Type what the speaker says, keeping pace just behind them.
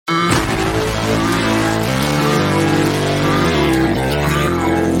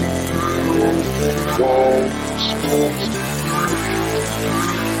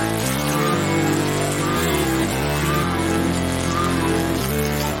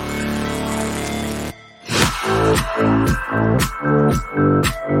Yo,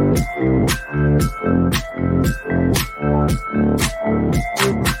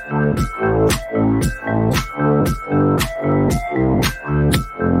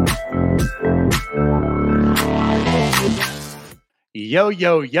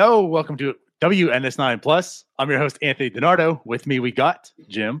 yo, yo. Welcome to wNS9 Plus. I'm your host, Anthony DiNardo. With me, we got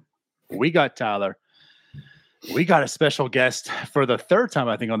Jim. We got Tyler. We got a special guest for the third time,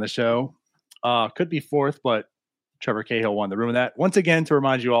 I think, on the show. Could be fourth, but Trevor Cahill won the room of that. Once again, to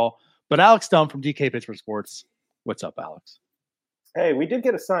remind you all, but Alex Stumpf from DK Pittsburgh Sports. What's up, Alex? Hey, we did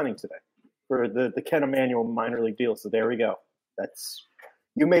get a signing today for the Ken Emanuel minor league deal, so there we go.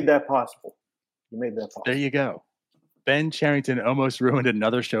 You made that possible. There you go. Ben Charrington almost ruined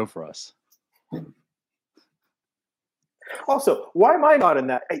another show for us. Also, why am I not in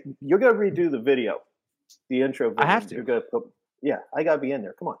that? Hey, you're going to redo the video, the intro video. I have to. You're gonna I got to be in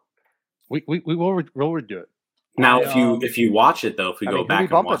there. Come on. We will redo it. Now, if you watch it, though, if we go back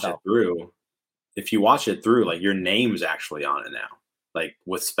and watch it through, if you watch it through, like, your name's actually on it now, like,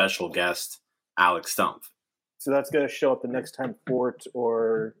 with special guest Alex Stumpf. So that's going to show up the next time Fort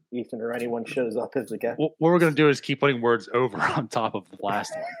or Ethan or anyone shows up as a guest. What we're going to do is keep putting words over on top of the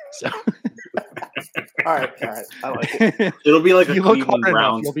last one. So. All right. I like it. It'll be like if you look hard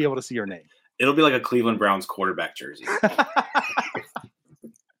enough, you'll be able to see your name. It'll be like a Cleveland Browns quarterback jersey.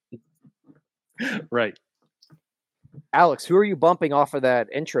 Right. Alex, who are you bumping off of that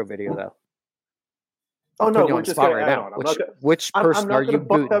intro video, though? Oh, no, we're just going to add on. Which person are you booting?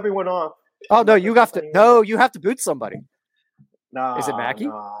 Bump everyone off. Oh, no, you have to. No, you have to boot somebody. Nah, is it Mackey?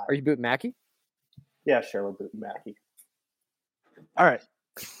 Are you booting Mackey? Yeah, sure, we're booting Mackey. All right,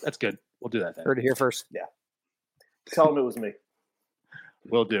 that's good. We'll do that then. Heard it here first. Yeah. Tell him it was me.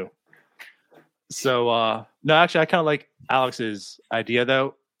 Will do. So, no, actually, I kind of like Alex's idea,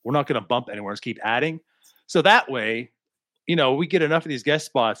 though. We're not going to bump anywhere. Just keep adding. So that way, we get enough of these guest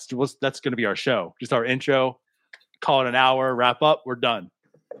spots. That's going to be our show. Just our intro, call it an hour, wrap up, we're done.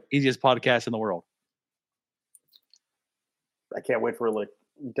 Easiest podcast in the world. I can't wait for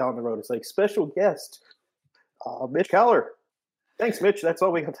down the road. It's like special guest, Mitch Keller. Thanks, Mitch. That's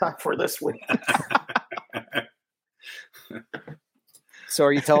all we have time for this week. So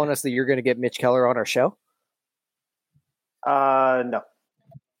are you telling us that you're going to get Mitch Keller on our show? No.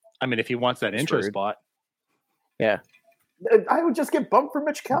 I mean, if he wants that intro spot. Yeah. I would just get bumped for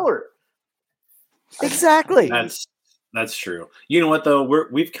Mitch Keller. Exactly. That's true. You know what, though?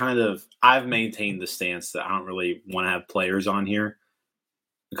 I've maintained the stance that I don't really want to have players on here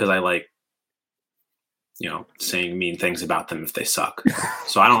because I like, saying mean things about them if they suck.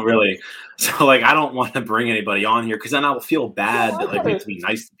 So I don't want to bring anybody on here because then I'll feel bad that we have to be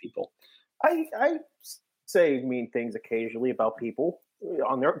nice to people. I say mean things occasionally about people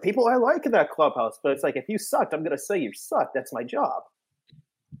on there. People I like in that clubhouse, but it's like, if you sucked, I'm going to say you sucked. That's my job.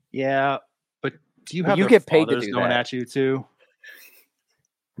 Yeah. But do you have you get paid to do going that at you too?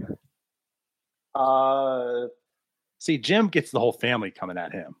 See, Jim gets the whole family coming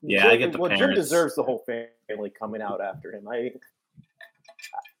at him. Yeah, I get the parents. Jim deserves the whole family coming out after him. I'm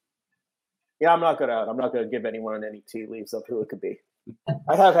not gonna give anyone any tea leaves of who it could be.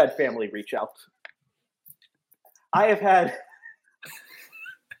 I have had family reach out. I have had.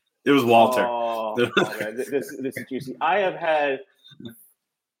 It was Walter. Oh, man, this is juicy. I have had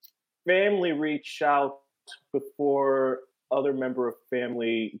family reach out before other member of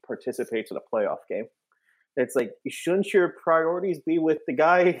family participates in a playoff game. It's like, shouldn't your priorities be with the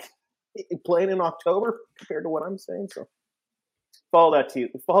guy playing in October compared to what I'm saying? So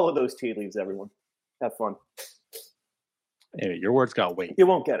follow those tea leaves, everyone. Have fun. Anyway, your words got weight. You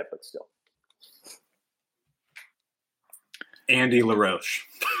won't get it, but still. Andy LaRoche.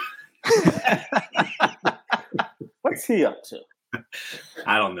 What's he up to?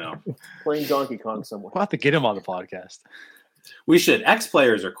 I don't know. Playing Donkey Kong somewhere. We'll have to get him on the podcast. We should.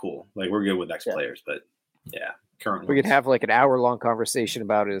 X-players are cool. Like, we're good with X-players, but yeah, currently. We could have like an hour-long conversation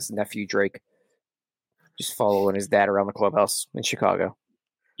about his nephew, Drake. Just following his dad around the clubhouse in Chicago.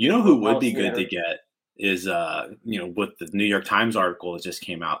 You know who would be good to get is, with the New York Times article that just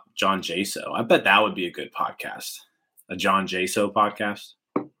came out, John Jaso. I bet that would be a good podcast. A John Jaso podcast.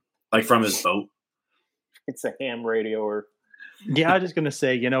 Like from his boat. It's a ham radio or... Yeah, I was just going to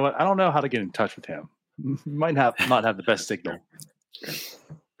say, you know what? I don't know how to get in touch with him. Might not have the best signal.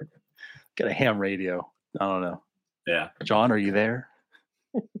 Get a ham radio. I don't know. Yeah. John, are you there?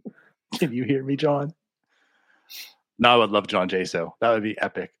 Can you hear me, John? No, I would love John Jaso. That would be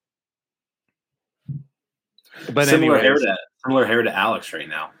epic. But similar anyways, hair to Alex right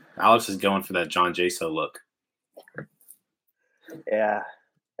now. Alex is going for that John Jaso look. Yeah.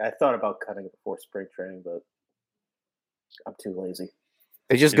 I thought about cutting it before spring training, but I'm too lazy.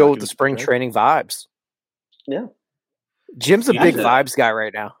 They just You go like with it the with spring the training vibes. Yeah. Jim's a You big need to- vibes guy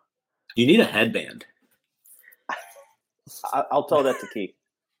right now. You need a headband. I'll tell that to Keith.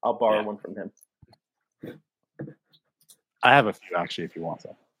 I'll borrow Yeah. one from him. I have a few actually, if you want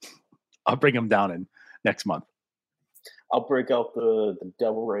some. I'll bring them down in next month. I'll break out the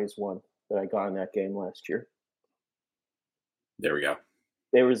Devil Rays one that I got in that game last year. There we go.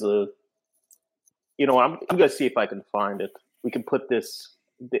 There was I'm gonna see if I can find it. We can put this.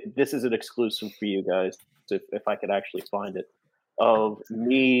 This is an exclusive for you guys. If I could actually find it, of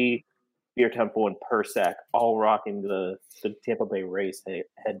me, Beer Temple, and Persac all rocking the Tampa Bay Rays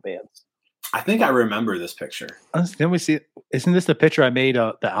headbands. I think I remember this picture. Then we see. Isn't this the picture I made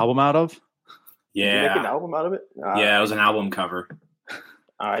the album out of? Did you make an Yeah. album out of it? Yeah, it was an album cover.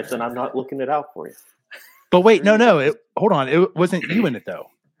 All right, then I'm not looking it out for you. But wait, no. Hold on. It wasn't you in it though.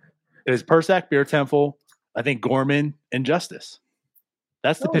 It was Persac, Beer Temple, I think Gorman, and Justice.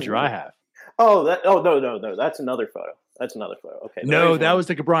 That's the picture I have. Oh, no. That's another photo. Okay. No, that was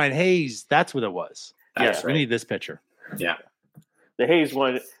like a Brian Hayes. That's what it was. That's Yes, we need this picture. Yeah. The Hayes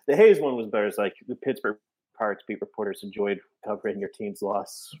one was better. It's like the Pittsburgh Pirates beat reporters enjoyed covering your team's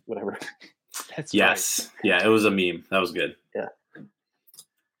loss, whatever. That's Yes. right. Yeah, it was a meme. That was good. Yeah.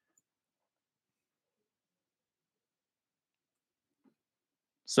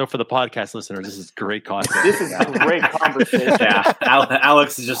 So for the podcast listeners, this is great content. This is a great conversation. Yeah.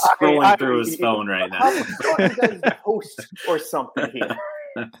 Alex is just scrolling through his phone right now. How about you guys host or something here?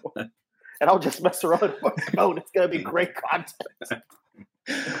 And I'll just mess around with my phone. It's gonna be great content.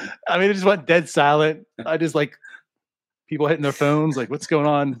 I mean, it just went dead silent. I just like people hitting their phones, like, what's going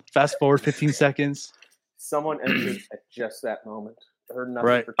on? Fast forward 15 seconds. Someone entered at just that moment. Heard nothing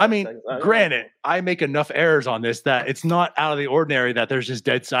Right. for 10 I mean, seconds. granted, I make enough errors on this that it's not out of the ordinary that there's just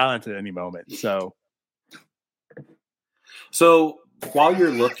dead silence at any moment. So while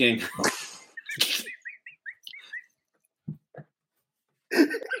you're looking,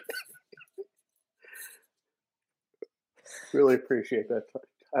 Really appreciate that,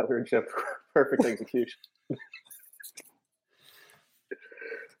 Tyler and Jeff. Perfect execution.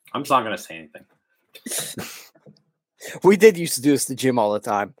 I'm just not going to say anything. We did used to do this to Jim all the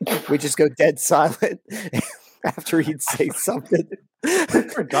time. We just go dead silent after he'd say something.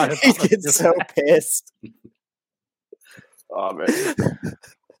 forgot He'd get so pissed. Oh man.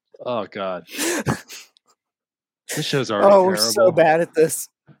 Oh God. This show's already Oh, we're terrible. so bad at this.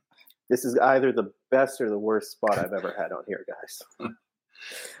 This is either the best or the worst spot I've ever had on here, guys.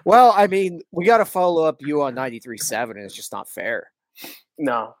 Well, I mean, we got to follow up you on 93.7, and it's just not fair.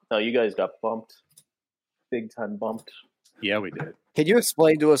 No, you guys got bumped. Big time bumped. Yeah, we did. Can you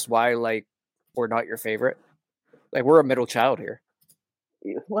explain to us why, like, we're not your favorite? Like, we're a middle child here.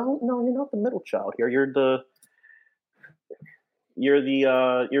 Well, no, you're not the middle child here. You're the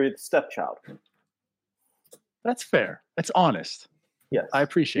stepchild. That's fair. That's honest. Yes. I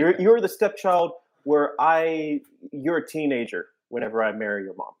appreciate it. You're the stepchild where you're a teenager whenever I marry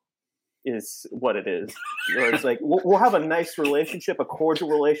your mom, is what it is. Where it's like, we'll have a nice relationship, a cordial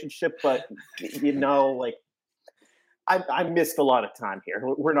relationship, but, like, I missed a lot of time here.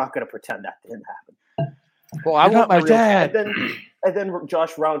 We're not going to pretend that didn't happen. Well, I want my real dad. And then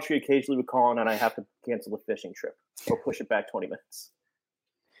Josh Roundtree occasionally would call in and I have to cancel a fishing trip or push it back 20 minutes.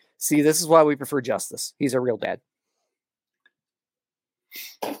 See, this is why we prefer Justice. He's a real dad.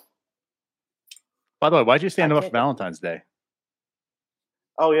 By the way, why'd you stand I up for can't- Valentine's Day?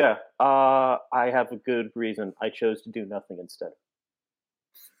 Oh, yeah. I have a good reason. I chose to do nothing instead.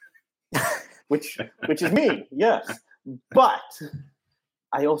 which is me, yes. But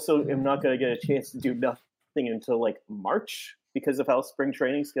I also am not going to get a chance to do nothing until, like, March because of how spring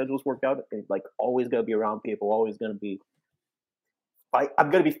training schedules work out. And, like, always going to be around people, always going to be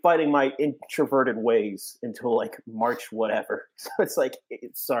I'm going to be fighting my introverted ways until, like, March whatever. So it's like,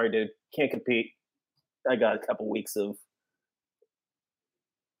 sorry, dude, can't compete. I got a couple weeks of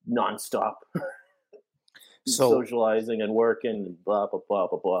nonstop socializing and working and blah, blah, blah,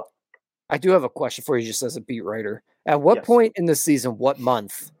 blah, blah. I do have a question for you just as a beat writer. At what Yes. point in the season, what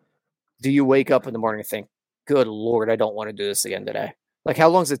month, do you wake up in the morning and think, good Lord, I don't want to do this again today? Like, how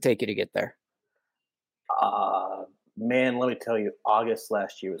long does it take you to get there? Man, let me tell you, August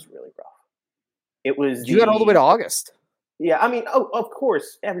last year was really rough. It was You got all the way to August. Yeah, I mean, of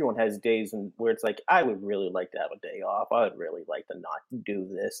course, everyone has days where it's like, I would really like to have a day off. I would really like to not do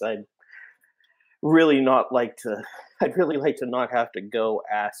this. I'd really like to not have to go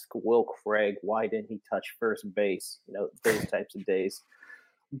ask Will Craig why didn't he touch first base. Those types of days.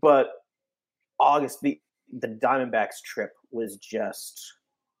 But August, the Diamondbacks trip was just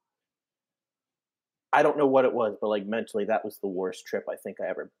I don't know what it was, but like mentally, that was the worst trip I think I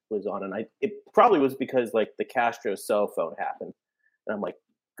ever was on. And it probably was because like the Castro cell phone happened. And I'm like,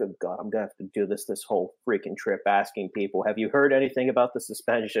 good God, I'm going to have to do this whole freaking trip asking people, have you heard anything about the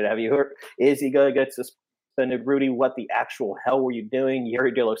suspension? Have you heard, is he going to get suspended? Rudy, what the actual hell were you doing?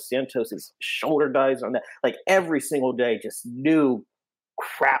 Yuri De Los Santos' shoulder dies on that. Like every single day, just new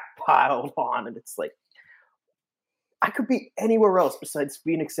crap piled on. And it's like, I could be anywhere else besides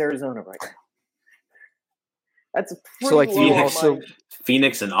Phoenix, Arizona right now. That's a pretty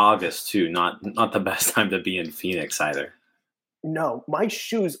Phoenix in August too. Not the best time to be in Phoenix either. No, my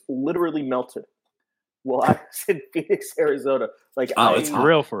shoes literally melted while I was in Phoenix, Arizona. Like, it's for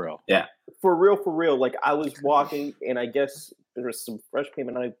real. Yeah, for real. Like I was walking, and I guess there was some fresh cream,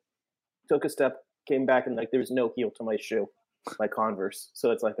 and I took a step, came back, and like there was no heel to my shoe, my Converse.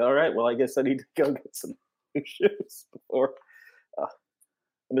 So it's like, all right, well, I guess I need to go get some new shoes before. I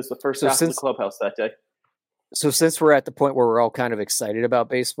missed the first half of the clubhouse that day. So since we're at the point where we're all kind of excited about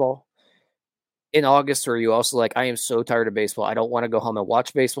baseball, in August, are you also like, I am so tired of baseball. I don't want to go home and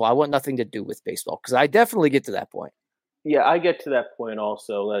watch baseball. I want nothing to do with baseball, because I definitely get to that point. Yeah, I get to that point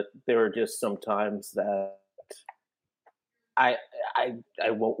also, that there are just some times that I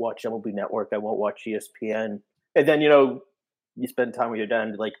won't watch MLB Network. I won't watch ESPN. And then, you spend time with your dad,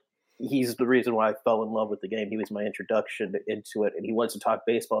 and like, he's the reason why I fell in love with the game. He was my introduction into it, and he wants to talk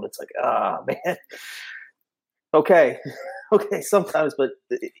baseball, and it's like, man. Okay, sometimes, but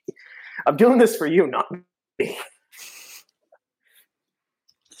I'm doing this for you, not me. There's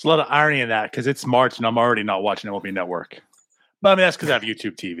a lot of irony in that, because it's March and I'm already not watching MLB Network. But I mean, that's because I have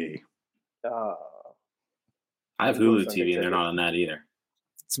YouTube TV. I have Hulu TV, and they're not on that either.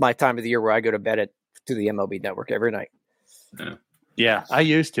 It's my time of the year where I go to bed to the MLB Network every night. Yeah, I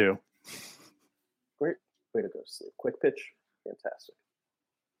used to. Great way to go to sleep. Quick Pitch, fantastic.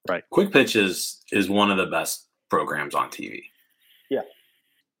 Right. Quick Pitch is one of the best programs on TV. Yeah.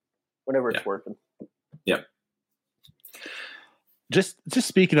 Whenever it's working. Yep. Just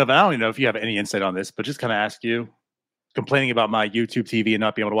speaking of, I don't even know if you have any insight on this, but just kind of ask you, complaining about my YouTube TV and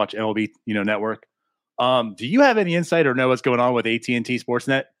not being able to watch MLB, Network. Do you have any insight or know what's going on with AT&T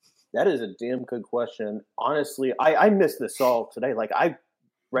Sportsnet? That is a damn good question. Honestly, I missed this all today. Like, I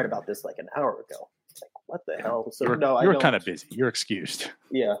read about this like an hour ago. Like, what the hell? So you're kind of busy. You're excused.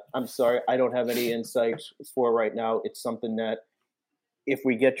 Yeah, I'm sorry. I don't have any insight for right now. It's something that if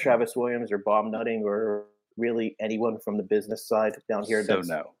we get Travis Williams or Bob Nutting or really anyone from the business side down here, that's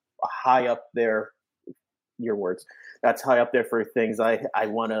high up there. Your words. That's high up there for things I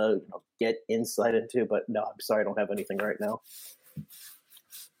want to get insight into. But no, I'm sorry. I don't have anything right now.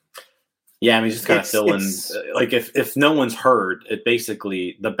 Yeah, I mean, just kind of fill in. Like, if no one's heard, it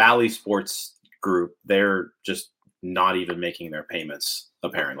basically, the Bally Sports Group, they're just not even making their payments,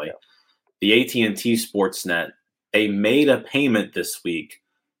 apparently. Yeah. The AT&T Sportsnet, they made a payment this week,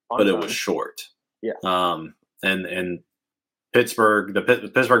 but it was short. Yeah. And Pittsburgh,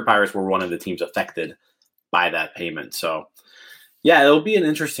 the Pittsburgh Pirates were one of the teams affected by that payment. So, yeah, it'll be an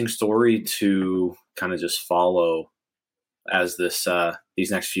interesting story to kind of just follow as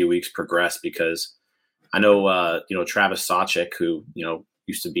these next few weeks progress, because I know Travis Sawchik, who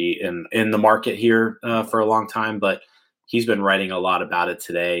used to be in the market here for a long time, but he's been writing a lot about it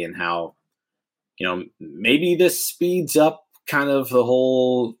today, and how maybe this speeds up kind of the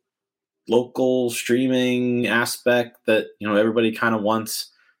whole local streaming aspect that everybody kind of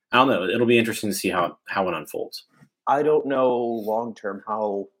wants. I don't know. It'll be interesting to see how it unfolds. I don't know long term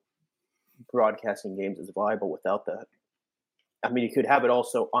how broadcasting games is viable without that. I mean, you could have it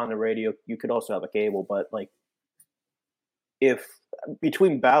also on the radio. You could also have a cable, but like, if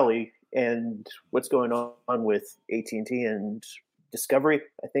between Bally and what's going on with AT&T and Discovery,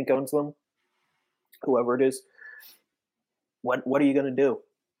 I think owns them, whoever it is, what are you going to do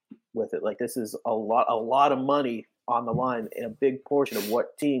with it? Like, this is a lot of money on the line, and a big portion of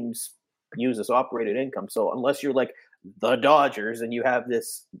what teams use as operated income. So unless you're like the Dodgers and you have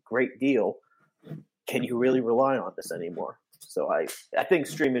this great deal, can you really rely on this anymore? So I think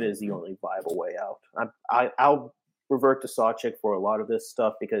streaming is the only viable way out. I'll revert to Sawchik for a lot of this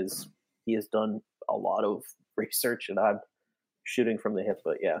stuff because he has done a lot of research, and I'm shooting from the hip.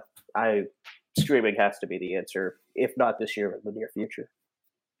 But yeah, streaming has to be the answer, if not this year, in the near future.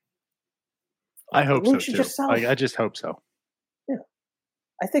 I hope so too. I just hope so. Yeah,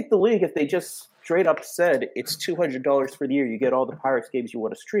 I think the league, if they just straight up said it's $200 for the year, you get all the Pirates games you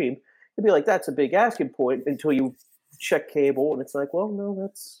want to stream, it'd be like, that's a big asking point, until you check cable, and it's like, well, no,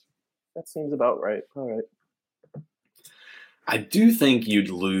 that seems about right. All right. I do think you'd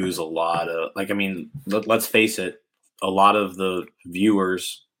lose a lot of, let's face it, a lot of the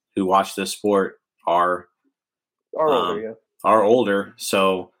viewers who watch this sport are older, are older.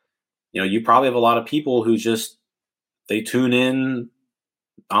 So, you probably have a lot of people who just they tune in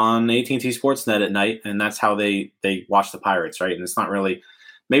on AT&T Sportsnet at night, and that's how they watch the Pirates, right? And it's not really,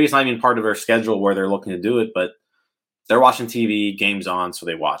 maybe it's not even part of their schedule where they're looking to do it, but they're watching TV, games on, so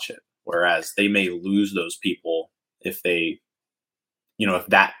they watch it. Whereas they may lose those people if they, if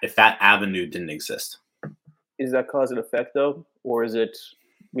that avenue didn't exist. Is that cause and effect though, or is it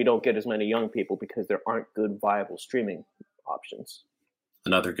we don't get as many young people because there aren't good viable streaming options?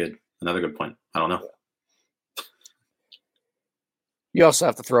 Another good point. I don't know. You also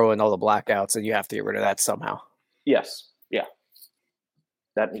have to throw in all the blackouts, and you have to get rid of that somehow. Yes. Yeah.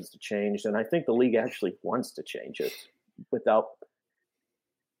 That needs to change. And I think the league actually wants to change it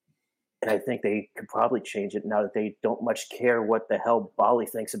and I think they could probably change it now that they don't much care what the hell Bali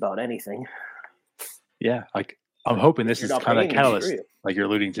thinks about anything. Yeah. I'm hoping this is kind of catalyst, like you're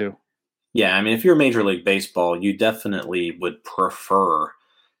alluding to. Yeah. I mean, if you're Major League Baseball, you definitely would prefer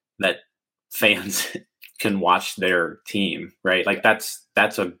that fans can watch their team, right? Like that's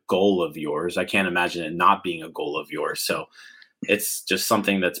a goal of yours. I can't imagine it not being a goal of yours. So it's just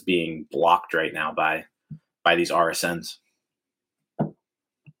something that's being blocked right now by these RSNs.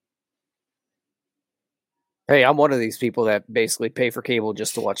 Hey, I'm one of these people that basically pay for cable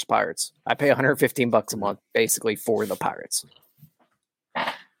just to watch the Pirates. I pay $115 a month basically for the Pirates.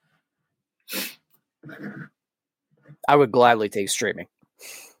 I would gladly take streaming.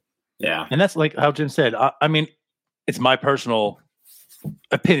 Yeah. And that's like how Jim said. I mean, it's my personal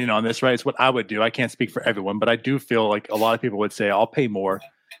opinion on this, right? It's what I would do. I can't speak for everyone, but I do feel like a lot of people would say I'll pay more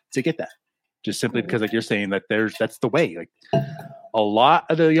to get that. Just simply because, like you're saying, that that's the way. Like a lot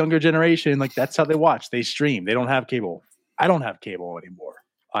of the younger generation, like that's how they watch. They stream. They don't have cable. I don't have cable anymore.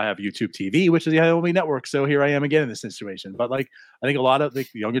 I have YouTube TV, which is the only network. So here I am again in this situation. But like, I think a lot of the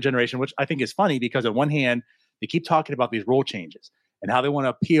younger generation, which I think is funny because on one hand, they keep talking about these rule changes and how they want to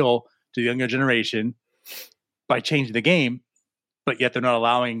appeal to the younger generation by changing the game, but yet they're not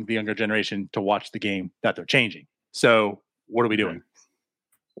allowing the younger generation to watch the game that they're changing. So what are we doing?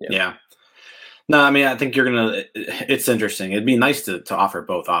 Yeah. No, I mean, I think it's interesting. It'd be nice to offer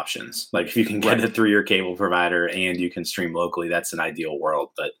both options. Like if you can get it through your cable provider and you can stream locally, that's an ideal world.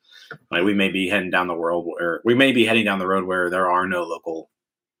 But like we may be heading down the road where there are no local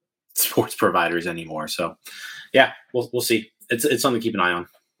sports providers anymore. So yeah, we'll see. It's something to keep an eye on.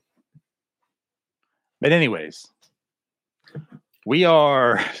 But anyways, we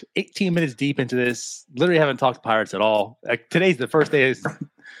are 18 minutes deep into this. Literally haven't talked Pirates at all. Like, today's the first day is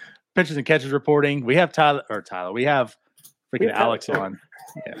pitchers and catchers reporting. We have Tyler. We have freaking Alex on.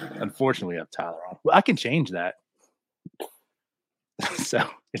 Yeah, unfortunately, we have Tyler on. Well, I can change that. So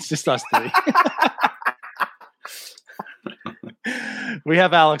it's just us three. We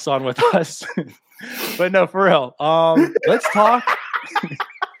have Alex on with us. But no, for real. Let's talk.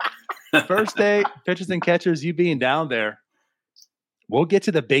 First day, pitchers and catchers, you being down there. We'll get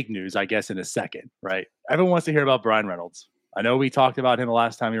to the big news, I guess, in a second, right? Everyone wants to hear about Brian Reynolds. I know we talked about him the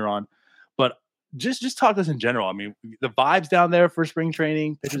last time you were on, but just talk to us in general. I mean, the vibes down there for spring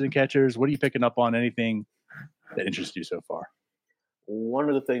training, pitchers and catchers, what are you picking up on? Anything that interests you so far? One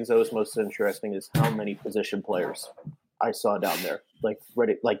of the things that was most interesting is how many position players I saw down there. Like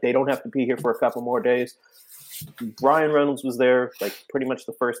they don't have to be here for a couple more days. Brian Reynolds was there like pretty much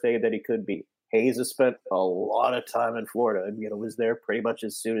the first day that he could be. Hayes has spent a lot of time in Florida and was there pretty much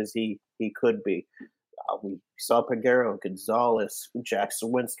as soon as he could be. We saw Peguero, Gonzalez, Jack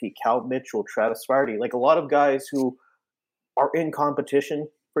Sawinski, Cal Mitchell, Travis Vardy, like a lot of guys who are in competition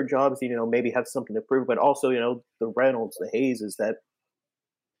for jobs, maybe have something to prove, but also, the Reynolds, the Hayeses that,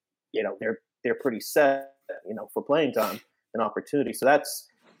 they're pretty set, for playing time and opportunity. So that's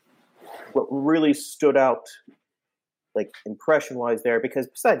what really stood out, like impression-wise there, because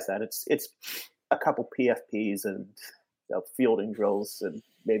besides that, it's a couple PFPs and fielding drills and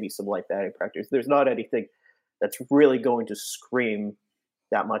maybe some light batting practice. There's not anything that's really going to scream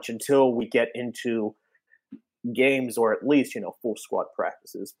that much until we get into games or at least, full squad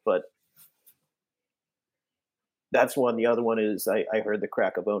practices. But that's one. The other one is I heard the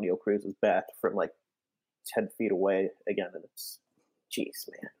crack of O'Neal Cruz's bat from like 10 feet away again. And it's, geez,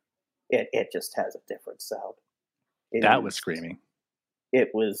 man, it just has a different sound. That was screaming. It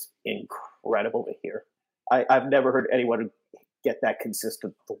was incredible to hear. I've never heard anyone get that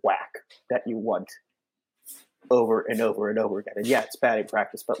consistent whack that you want over and over and over again. And yeah, it's batting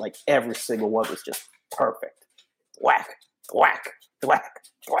practice, but like every single one was just perfect. Whack, whack, whack,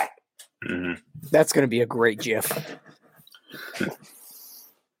 whack. Mm-hmm. That's going to be a great GIF.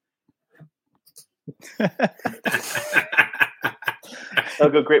 That'll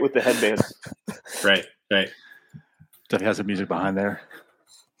go great with the headband. Right. Definitely has some music behind there.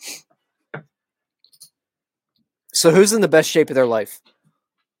 So who's in the best shape of their life?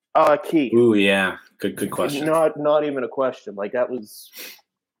 Key. Ooh, yeah. Good question. Not even a question. Like that was,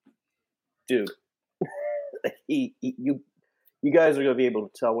 dude. You guys are gonna be able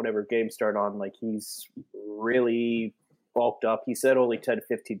to tell whenever games start on. Like he's really bulked up. He said only 10 to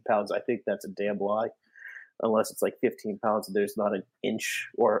 15 pounds. I think that's a damn lie. Unless it's like 15 pounds and there's not an inch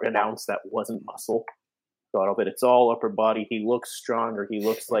or an ounce that wasn't muscle thought of it. It's all upper body. He looks stronger. He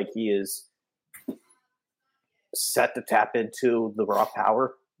looks like he is set to tap into the raw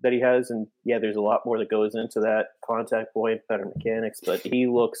power that he has. And yeah, there's a lot more that goes into that. Contact point, better mechanics, but he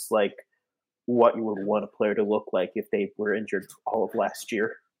looks like what you would want a player to look like if they were injured all of last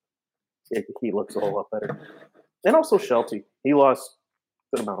year. He looks a whole lot better. And also Shelty. He lost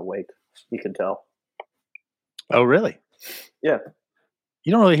a good amount of weight. You can tell. Oh, really? Yeah.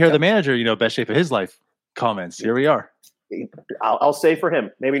 You don't really hear the manager, best shape of his life comments. Here we are. I'll say for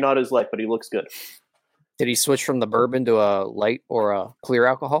him, maybe not his life, but he looks good. Did he switch from the bourbon to a light or a clear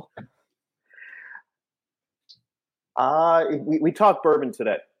alcohol? We talked bourbon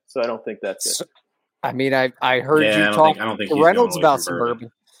today, so I don't think that's it. I mean, I heard you talk to Reynolds about some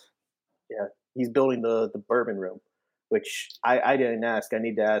bourbon. Yeah, he's building the bourbon room, which I didn't ask. I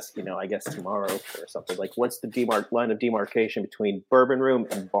need to ask, I guess tomorrow or something. Like, what's the line of demarcation between bourbon room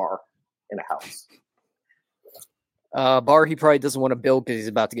and bar in a house? Bar he probably doesn't want to build because he's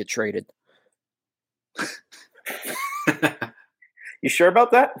about to get traded. You sure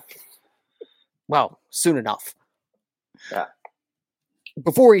about that? Well, soon enough. Yeah.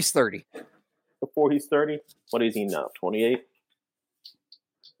 Before he's 30. Before he's 30? What is he now? 28?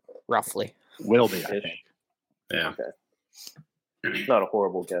 Roughly. Will be, I think. Yeah. Okay. Not a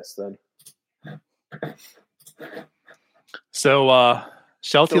horrible guess then. So,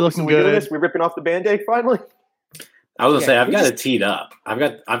 Shelty looking good. We're ripping off the Band-Aid finally? I was gonna say I've got it teed up. I've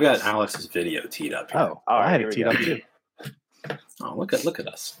got Alex's video teed up here. Oh, I had it teed up too. Oh, look at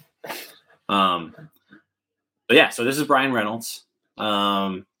us. But yeah, so this is Brian Reynolds.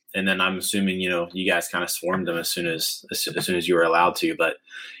 And then I'm assuming, you guys kind of swarmed him as soon as you were allowed to. But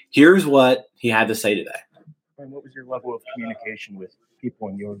here's what he had to say today. And what was your level of communication with people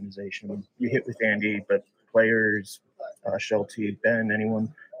in the organization? You hit with Andy, but players, Shelty, Ben,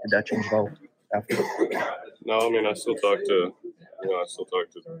 anyone, did that change at all after? No, I mean, I still talk to some of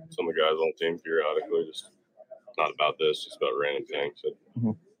the guys on the team periodically, just not about this, just about random things.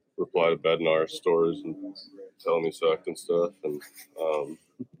 I reply to Bednar stories and tell him he sucked and stuff, and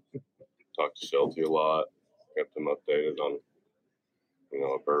talk to Shelty a lot, kept him updated on,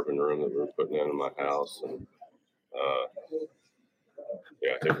 a bourbon room that we were putting in my house, and I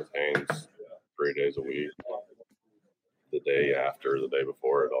hit with Haynes 3 days a week. The day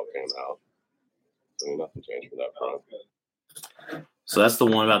before it all came out. I mean, nothing changed from that front. So that's the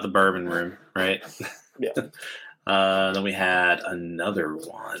one about the bourbon room, right? Yeah. Then we had another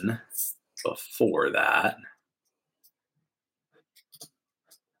one before that.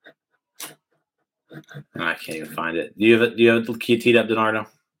 And I can't even find it. Do you have the key teed up, Donardo?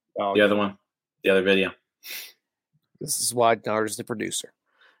 Oh, the other one? The other video? This is why Donardo's the producer.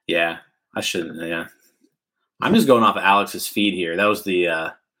 Yeah. I shouldn't, yeah. I'm just going off of Alex's feed here. That was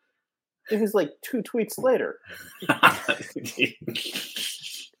the It was like 2 tweets later.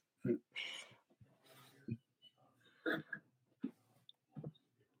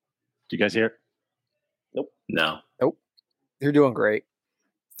 Do you guys hear it? No. Nope. You're doing great.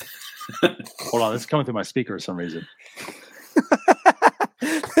 Hold on, this is coming through my speaker for some reason.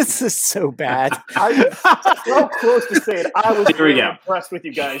 This is so bad. I was so close to saying I was Here we go. impressed with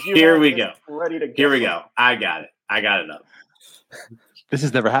you guys. Here we go. Ready to go. Here we go. I got it up. This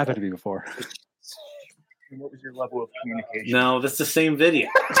has never happened to me before. And what was your level of communication? No, that's the same video.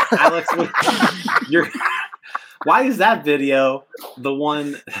 Alex, why is that video the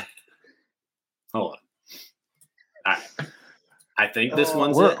one? Hold on. All right. I think this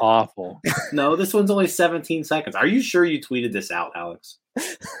one's We're it. awful. No, this one's only 17 seconds. Are you sure you tweeted this out, Alex?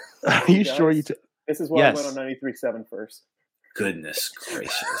 Are you sure you? This is why I went on 93.7 first. Goodness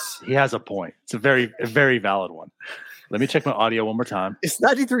gracious. He has a point. It's a very valid one. Let me check my audio one more time. Is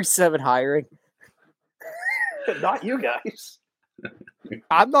 93.7 hiring? Not you guys.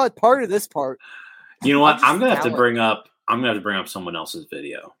 I'm not part of this part. You know what? I'm gonna have to talent. bring up someone else's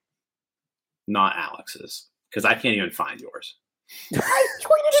video, not Alex's, because I can't even find yours. I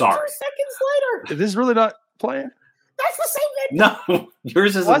tweeted Sorry. it 2 seconds later. Is this really not playing? That's the same video. No,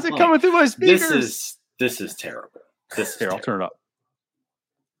 yours isn't. Why is it coming through my speakers? This is terrible. Here, I'll turn it up.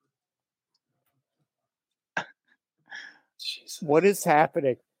 Jesus. What is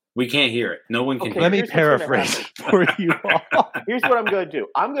happening? We can't hear it. No one can hear Let me here's what's gonna paraphrase happen. for you all. Here's what I'm going to do.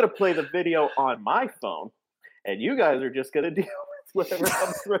 I'm going to play the video on my phone, and you guys are just going to deal with whatever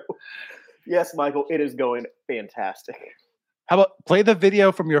comes through. Yes, Michael, it is going fantastic. How about play the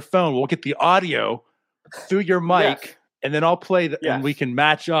video from your phone? We'll get the audio through your mic, Yes. and then I'll play and Yes. we can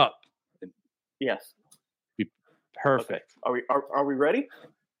match up. Yes. Perfect. Okay. Are we ready?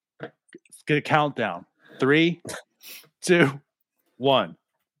 Let's get a countdown. 3, 2, 1.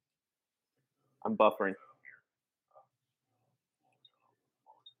 I'm buffering.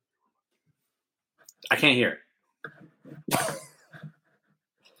 I can't hear it.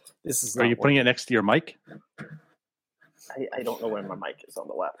 This is. Are you putting it next to your mic? I don't know where my mic is on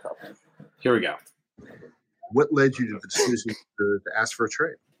the laptop. Here we go. What led you to the decision to ask for a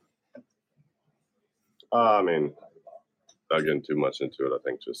trade? I mean, not getting too much into it. I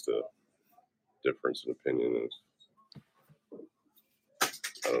think just a difference in opinion is,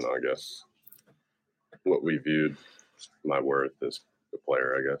 I don't know, I guess what we viewed my worth as a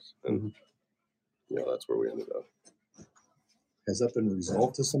player, I guess. And, that's where we ended up. Has that been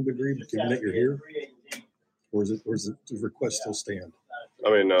resolved to some degree, given that you're here? Or does the request still stand? I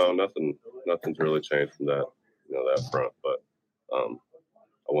mean, no, nothing's really changed from that, that front. But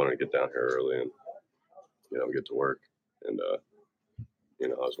I wanted to get down here early and, get to work. And, I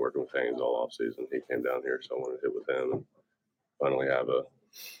was working with Haynes all off season. He came down here, so I wanted to hit with him and finally have a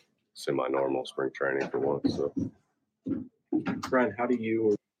semi-normal spring training for once. So, Brian, how do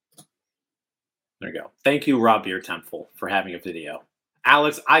you? There you go. Thank you, Rob Beer Temple, for having a video.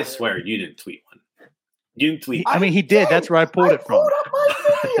 Alex, I swear you didn't tweet one. You didn't tweet. I mean, he did. That's where I pulled it from. Pulled up my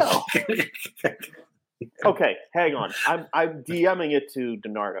video. Okay, hang on. I'm DMing it to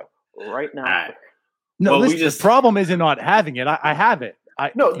DiNardo right now. All right. No, Well, the problem isn't not having it. I have it.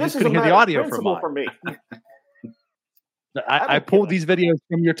 No, you this just is a couldn't hear matter the audio of from principle mine. for me. I pulled these videos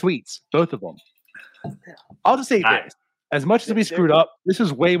from your tweets, both of them. I'll just say this. As much as we screwed up, this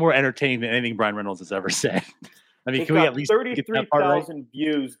is way more entertaining than anything Brian Reynolds has ever said. I mean, It can we got at least get that part right? 33,000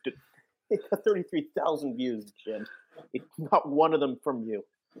 views. It got 33,000 views, Jim. Not one of them from you.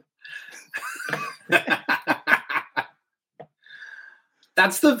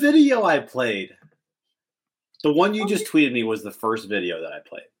 That's the video I played. The one you just tweeted me was the first video that I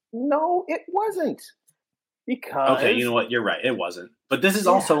played. No, it wasn't. Because Okay, you know what? You're right. It wasn't. But this is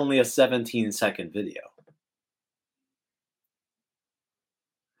also only a 17-second video.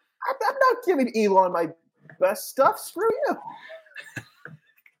 I'm not giving Elon my best stuff. Screw you.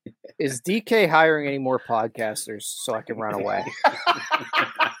 Is DK hiring any more podcasters so I can run away?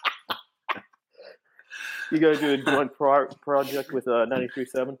 You got to do a joint project with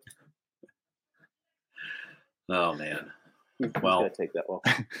 93.7? Oh, man. He's Well, going to take that well.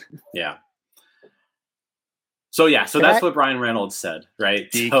 Yeah. So that's what Brian Reynolds said, right?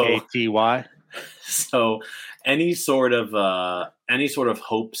 DKTY. So any sort of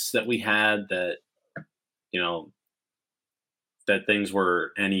hopes that we had that, that things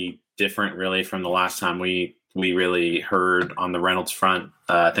were any different really from the last time we really heard on the Reynolds front,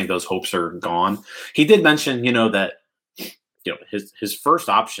 I think those hopes are gone. He did mention, that, his first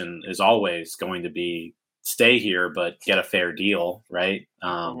option is always going to be stay here, but get a fair deal. Right.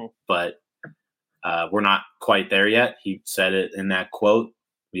 But we're not quite there yet. He said it in that quote.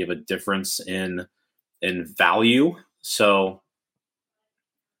 We have a difference in value. So,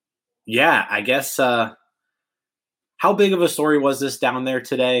 yeah, I guess how big of a story was this down there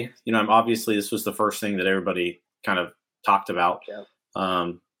today? Obviously this was the first thing that everybody kind of talked about. Yeah.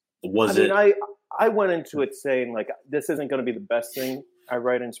 I went into it saying, like, this isn't going to be the best thing I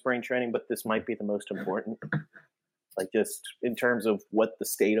write in spring training, but this might be the most important. Like, just in terms of what the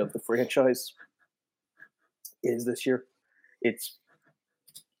state of the franchise is this year.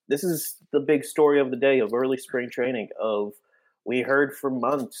 This is the big story of the day of early spring training. We heard for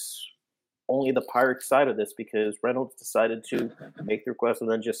months only the Pirates side of this because Reynolds decided to make the request and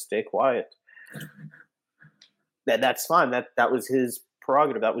then just stay quiet. That's fine. That was his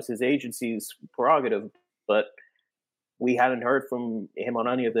prerogative. That was his agency's prerogative. But we haven't heard from him on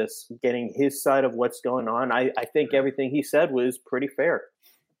any of this, getting his side of what's going on. I think everything he said was pretty fair.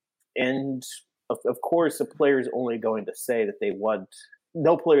 And of course, a player is only going to say that they want.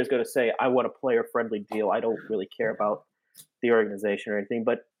 No player is going to say, I want a player-friendly deal. I don't really care about the organization or anything.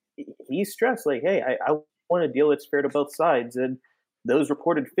 But he stressed, like, hey, I want a deal that's fair to both sides. And those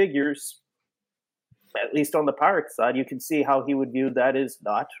reported figures, at least on the Pirates side, you can see how he would view that as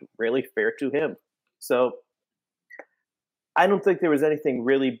not really fair to him. So I don't think there was anything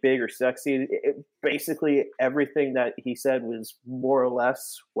really big or sexy. Basically, everything that he said was more or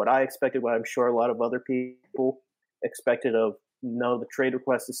less what I expected, what I'm sure a lot of other people expected of no, the trade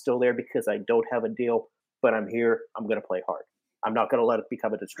request is still there because I don't have a deal, but I'm here. I'm going to play hard. I'm not going to let it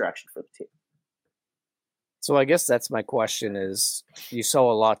become a distraction for the team. So I guess that's my question is, you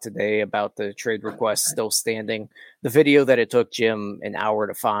saw a lot today about the trade request still standing. The video that it took Jim an hour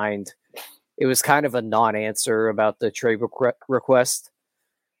to find, it was kind of a non-answer about the trade request.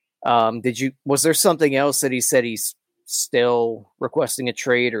 Was there something else that he said he's still requesting a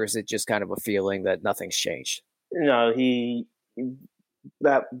trade, or is it just kind of a feeling that nothing's changed? No,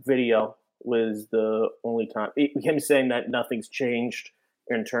 that video was the only time him saying that nothing's changed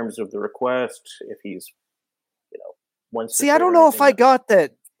in terms of the request. If he's, once. See, I don't know if I got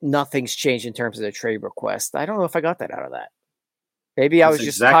that nothing's changed in terms of the trade request. I don't know if I got that out of that. Maybe I was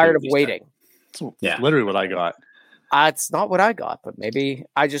just tired of waiting. It's literally what I got. It's not what I got, but maybe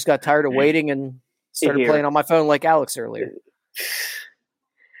I just got tired of waiting and started playing on my phone like Alex earlier.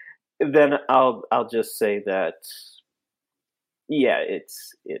 Then I'll just say that, yeah, it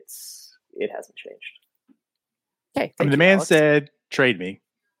hasn't changed. Okay, the man said trade me,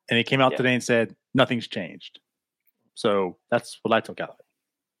 and he came out today and said nothing's changed. So that's what I took out of it.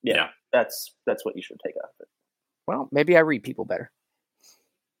 Yeah. That's what you should take out of it. Well, maybe I read people better.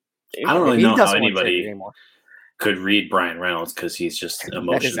 I don't really know how anybody could read Brian Reynolds because he's just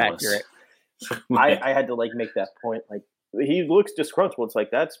emotionless. That is accurate. I had to make that point. He looks disgruntled. It's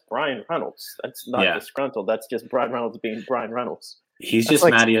that's Brian Reynolds. That's not disgruntled. That's just Brian Reynolds being Brian Reynolds. He's just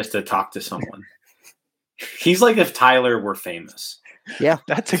mad he has to talk to someone. He's like if Tyler were famous. Yeah,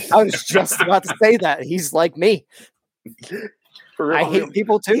 I was just about to say that. He's like me. I hate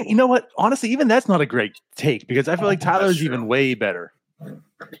people too. You know what? Honestly, even that's not a great take because I feel like Tyler's even way better.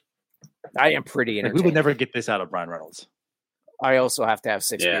 I am pretty entertaining. We would never get this out of Brian Reynolds. I also have to have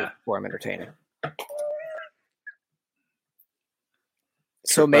 6 beers before I'm entertaining.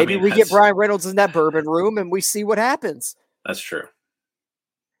 So maybe we get Brian Reynolds in that bourbon room and we see what happens. That's true.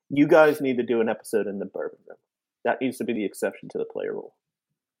 You guys need to do an episode in the bourbon room. That needs to be the exception to the player rule.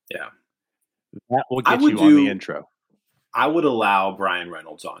 Yeah. That will get you on the intro. I would allow Brian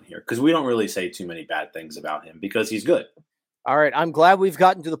Reynolds on here because we don't really say too many bad things about him because he's good. All right. I'm glad we've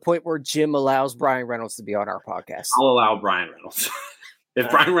gotten to the point where Jim allows Brian Reynolds to be on our podcast. I'll allow Brian Reynolds. If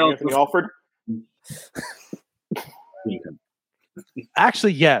Brian Reynolds was offered.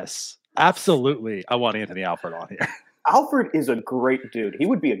 Actually, yes. Absolutely. I want Anthony Alford on here. Alfred is a great dude. He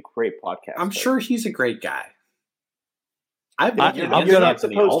would be a great podcast. I'm sure he's a great guy. I'm not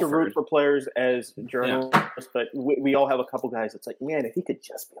supposed to root for players as journalists, but we all have a couple guys that's man, if he could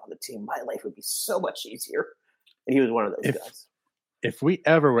just be on the team, my life would be so much easier. And he was one of those guys. If we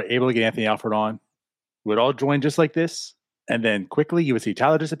ever were able to get Anthony Alford on, we'd all join just like this, and then quickly you would see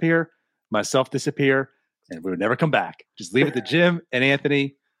Tyler disappear, myself disappear, and we would never come back. Just leave it to Jim and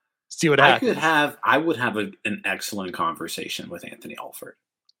Anthony. See what happens. I would have an excellent conversation with Anthony Alford.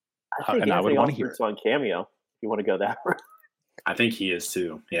 I think Anthony Alford's on Cameo. If you want to go that route. I think he is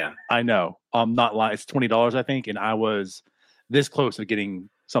too. Yeah, I know. I'm not lying. It's $20, I think, and I was this close to getting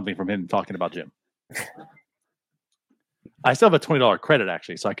something from him talking about Jim. I still have a $20 credit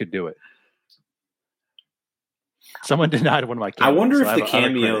actually, so I could do it. Someone denied one of my cameos. I wonder if the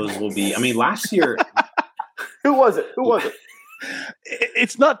cameos will be. I mean, last year. Who was it?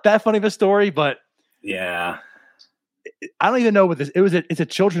 It's not that funny of a story, but yeah, I don't even know what this. It's a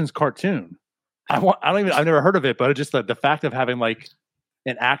children's cartoon. I've never heard of it, but it's just the fact of having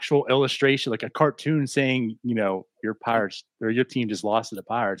an actual illustration, like a cartoon saying, your Pirates or your team just lost to the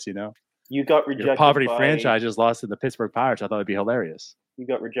Pirates. You got rejected. Your poverty franchise just lost to the Pittsburgh Pirates. I thought it'd be hilarious. You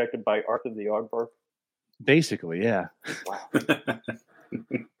got rejected by Arthur the Aardvark. Basically, yeah. Wow.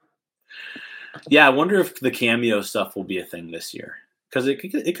 Yeah, I wonder if the cameo stuff will be a thing this year because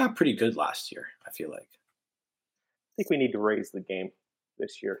it got pretty good last year. I feel like. I think we need to raise the game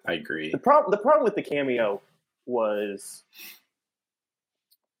this year. I agree. The problem with the cameo was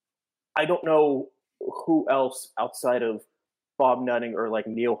I don't know who else outside of Bob Nutting or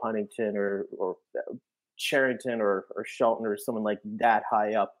Neil Huntington or Charrington or Shelton or someone like that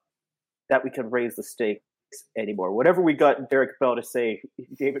high up that we could raise the stakes anymore. Whatever we got Derek Bell to say,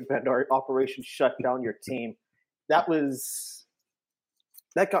 David Bednar, Operation Shut Down Your Team, that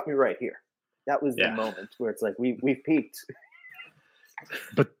got me right here. That was the moment where it's we've peaked.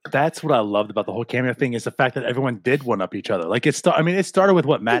 But that's what I loved about the whole cameo thing is the fact that everyone did one up each other. It started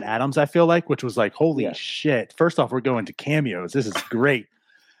with Matt Adams, I feel like, which was holy shit. First off, we're going to cameos. This is great.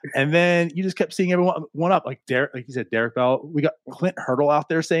 And then you just kept seeing everyone one up, like you said, Derek Bell. We got Clint Hurdle out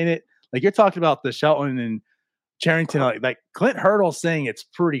there saying it. You're talking about the Shelton and Charrington, like Clint Hurdle saying it's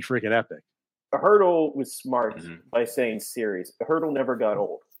pretty freaking epic. Hurdle was smart by saying series. Hurdle never got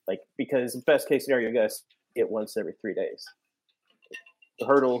old, because best case scenario, you guys get once every 3 days.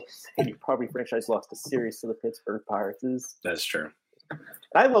 hurdle. And you probably franchise lost a series to the Pittsburgh Pirates. That's true.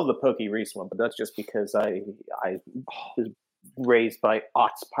 I love the Pokey Reese one, but that's just because I was raised by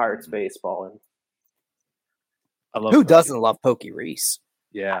Ots Pirates baseball, and I love Who Pokey. doesn't love Pokey Reese?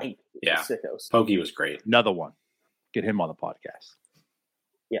 Yeah, Yeah. sickos. Pokey was great. another one. Get him on the podcast.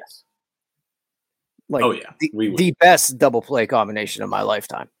 Yes. Like, Oh, yeah. We would. the best double play combination of my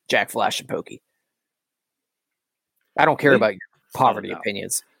lifetime. Jack Flash and Pokey. I don't care about your poverty Oh, no.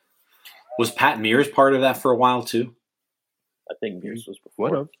 opinions. Was Pat Mears part of that for a while, too? I think Mears was before.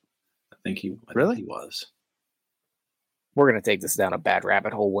 What? I think he Really? was. We're going to take this down a bad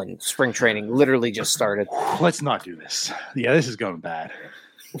rabbit hole when spring training literally just started. Let's not do this. Yeah, this is going bad.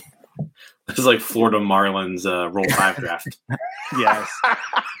 This is like Florida Marlins Roll 5 draft. Yes.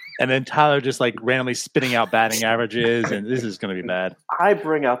 And then Tyler just like randomly spitting out batting averages, and this is going to be bad. I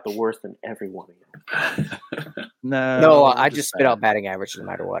bring out the worst in every one of you. No, I just spit out batting average no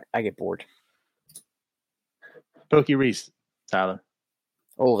matter what. I get bored. Pokey Reese, Tyler.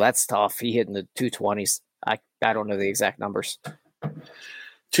 Oh, that's tough. He hit in the 220s. I don't know the exact numbers.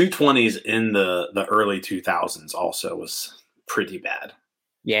 220s in the early 2000s also was pretty bad.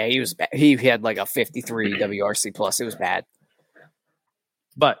 Yeah, he was bad. He had like a 53 WRC plus. It was bad.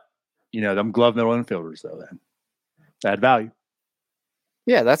 But, them glove middle infielders, though, then. Add value.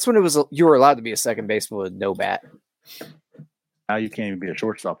 Yeah, that's when you were allowed to be a second baseman with no bat. Now you can't even be a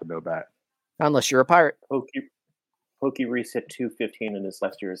shortstop with no bat. Unless you're a Pirate. Pokey Reese hit 215 in his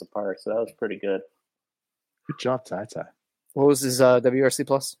last year as a Pirate, so that was pretty good. Good job, Ty. What was his WRC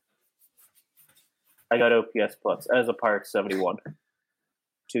plus? I got OPS plus as a Pirate 71.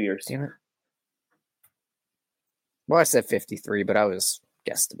 2 years. Damn it. Well, I said 53, but I was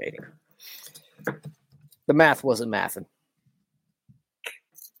guesstimating. The math wasn't mathing.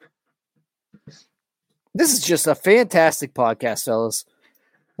 This is just a fantastic podcast, fellas.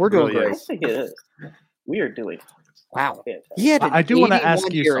 We're doing Really I great. think it is. We are doing Wow. fantastic. He had I do want to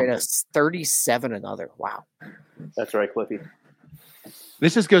ask you and a something. 37 another. Wow. That's right, Cliffy.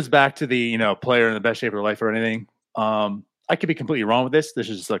 This just goes back to the, player in the best shape of their life or anything. I could be completely wrong with this. This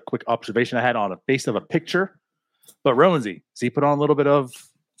is just a quick observation I had on a base of a picture. But Rowensy, does he put on a little bit of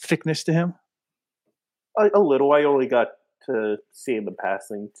thickness to him? A little. I only got to see him in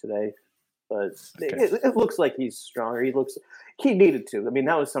passing today. But it looks like he's stronger. He needed to. I mean,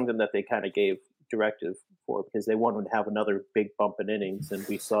 that was something that they kind of gave directive for because they wanted to have another big bump in innings. And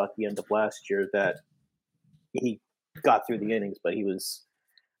we saw at the end of last year that he got through the innings, but he was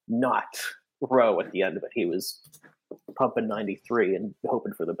not Rowe at the end of it. He was pumping 93 and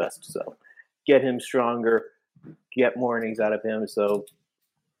hoping for the best. So get him stronger, get more innings out of him. So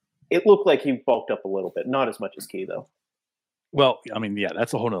it looked like he bulked up a little bit. Not as much as Key, though. Well, I mean, yeah,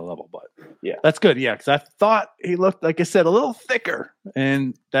 that's a whole nother level, but yeah, that's good. Yeah, because I thought he looked, like I said, a little thicker.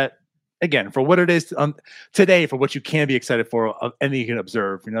 And that, again, for what it is today, for what you can be excited for, and you can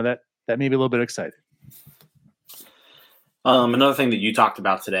observe, that may be a little bit exciting. Another thing that you talked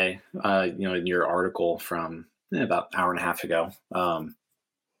about today, in your article from about an hour and a half ago,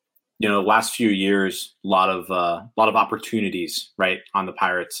 last few years, a lot of opportunities, right, on the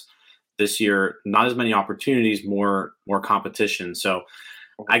Pirates. This year, not as many opportunities, more competition. So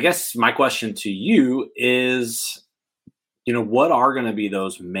I guess my question to you is, what are going to be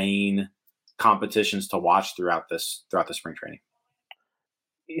those main competitions to watch throughout the spring training?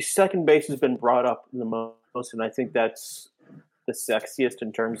 Second base has been brought up the most, and I think that's the sexiest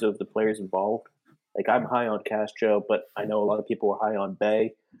in terms of the players involved. Like, I'm high on Castro, but I know a lot of people are high on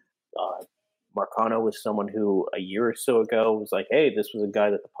Bay. Marcano was someone who a year or so ago was like, hey, this was a guy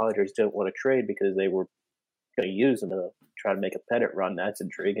that the Padres didn't want to trade because they were going to use him to try to make a pennant run. That's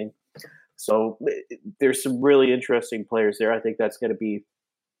intriguing. So there's some really interesting players there. I think that's going to be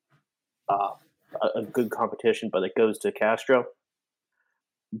a good competition, but it goes to Castro.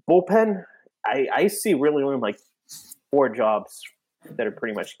 Bullpen, I see really only like 4 jobs that are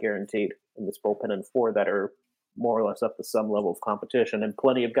pretty much guaranteed in this bullpen and 4 that are more or less up to some level of competition and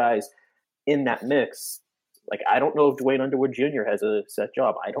plenty of guys in that mix. Like, I don't know if Dwayne Underwood Jr. has a set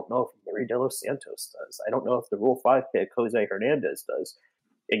job. I don't know if Yuri De Los Santos does. I don't know if the Rule 5 pick Jose Hernandez does.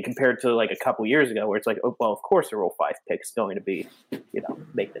 And compared to like a couple years ago where it's like, oh, well, of course the Rule 5 pick is going to be,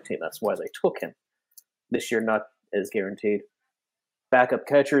 make the team. That's why they took him. This year, not as guaranteed. Backup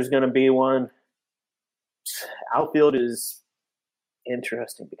catcher is going to be one. Outfield is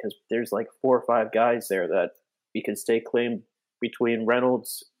interesting because there's like 4 or 5 guys there that you can stake claim between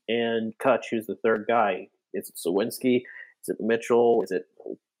Reynolds and Kutch, who's the third guy. Is it Sawinski? Is it Mitchell?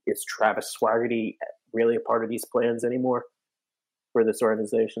 Is Travis Swaggerty really a part of these plans anymore for this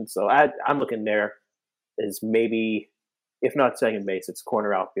organization? So I'm looking there as maybe if not second base, it's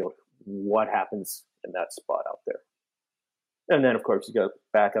corner outfield. What happens in that spot out there? And then, of course, you go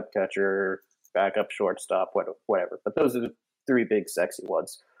backup catcher, backup shortstop, whatever. But those are the three big sexy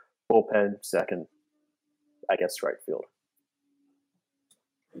ones. Bullpen, second, I guess right field.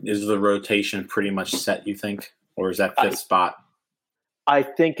 Is the rotation pretty much set, you think? Or is that fifth spot? I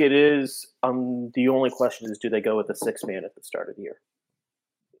think it is. The only question is, do they go with a 6-man at the start of the year?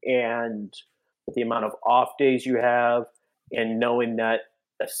 And with the amount of off days you have, and knowing that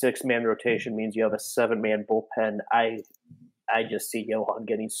a 6-man rotation means you have a 7-man bullpen, I just see Johan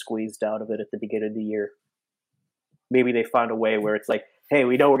getting squeezed out of it at the beginning of the year. Maybe they find a way where it's like, hey,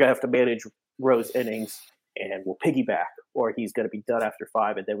 we know we're going to have to manage Rose innings, and we'll piggyback, or he's going to be done after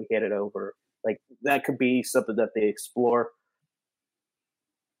 5, and then we hand it over. Like, that could be something that they explore.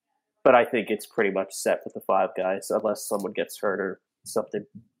 But I think it's pretty much set with the 5 guys, unless someone gets hurt or something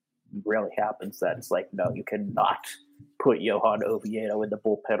really happens that it's like, no, you cannot put Johan Oviedo in the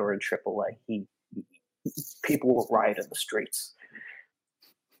bullpen or in AAA. People will riot in the streets.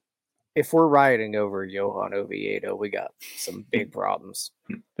 If we're rioting over Johan Oviedo, we got some big problems.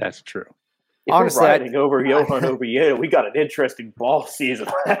 That's true. If Honestly, we're rioting over Johan Oviedo, we got an interesting ball season.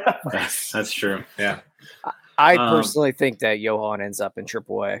 That's true. Yeah. I personally think that Johan ends up in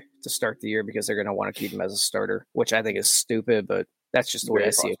AAA to start the year because they're going to want to keep him as a starter, which I think is stupid, but that's just the way I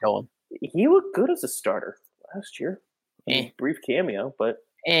see it going. He looked good as a starter last year. Brief cameo, but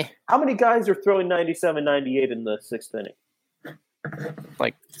how many guys are throwing 97, 98 in the 6th inning?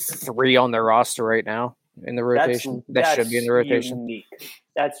 Like 3 on their roster right now in the rotation. That should be in the rotation. Unique.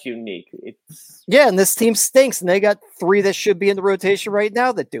 That's unique. Yeah, and this team stinks, and they got 3 that should be in the rotation right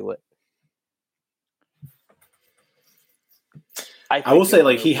now that do it. I will say,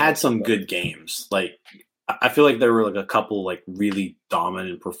 like, he had some good games. Like, I feel like there were like a couple like really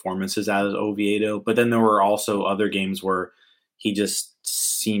dominant performances out of Oviedo, but then there were also other games where he just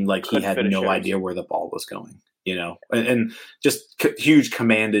seemed like he had no idea where the ball was going, you know, and just huge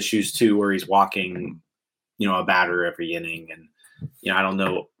command issues too, where he's walking, you know, a batter every inning, and you know,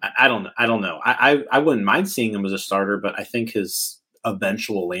 I don't know. I wouldn't mind seeing him as a starter, but I think his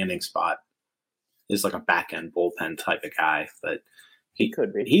eventual landing spot is like a back end bullpen type of guy. But he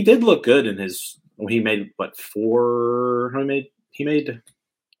could be. He did look good in his. He made what 4? He made. I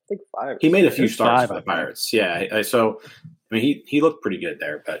think 5. He made a few starts for the Pirates. Yeah. So I mean, he looked pretty good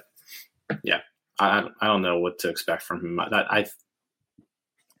there, but yeah, I don't know what to expect from him.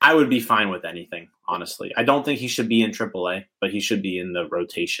 I would be fine with anything, honestly. I don't think he should be in AAA, but he should be in the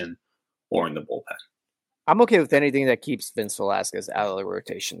rotation or in the bullpen. I'm okay with anything that keeps Vince Velasquez out of the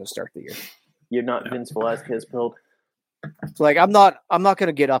rotation to start the year. You're not Vince Velasquez build. Like I'm not going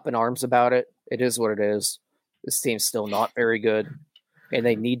to get up in arms about it. It is what it is. This team's still not very good, and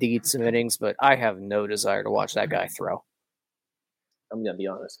they need to eat some innings. But I have no desire to watch that guy throw. I'm gonna be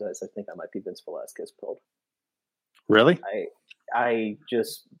honest, guys. I think I might be Vince Velasquez build. Really? I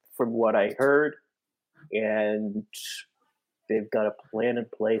just, from what I heard, and they've got a plan in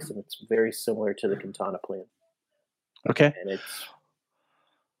place, and it's very similar to the Quintana plan. Okay. And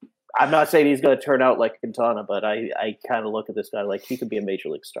I'm not saying he's going to turn out like Quintana, but I kind of look at this guy like he could be a major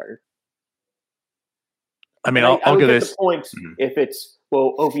league starter. I mean, I'll get this. The point if it's,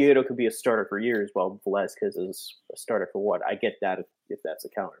 well, Oviedo could be a starter for years while Velasquez is a starter for what? I get that if that's a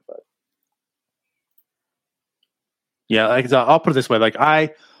counter, but. Yeah, I'll put it this way. Like I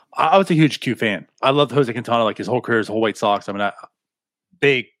was a huge Q fan. I loved Jose Quintana, like his whole career, his whole White Sox. I mean,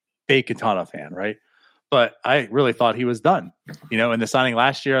 big Quintana fan, right? But I really thought he was done. You know, in the signing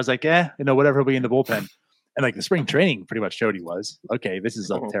last year, I was like, whatever, he'll be in the bullpen. And like the spring training pretty much showed he was. Okay, this is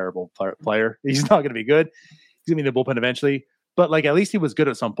a terrible player. He's not going to be good. He's going to be in the bullpen eventually. But like at least he was good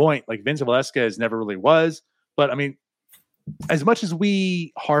at some point. Like Vince Velasquez never really was. But I mean, as much as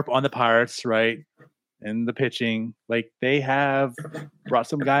we harp on the Pirates, right? And the pitching, like they have brought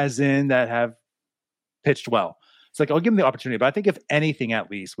some guys in that have pitched well. It's like, I'll give them the opportunity, but I think if anything,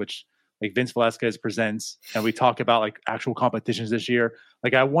 at least, which like Vince Velasquez presents, and we talk about like actual competitions this year,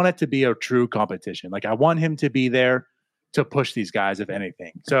 like I want it to be a true competition. Like I want him to be there to push these guys, if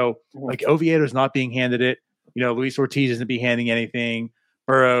anything. So like Oviedo's not being handed it. You know, Luis Ortiz isn't being handing anything.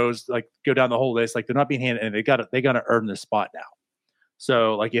 Burrows, like go down the whole list. Like they're not being handed, and they got to earn the spot now.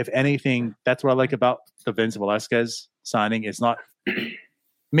 So, like, if anything, that's what I like about the Vince Velasquez signing. It's not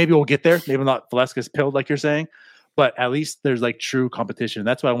 – maybe we'll get there. Maybe not Velasquez pilled like you're saying. But at least there's, like, true competition.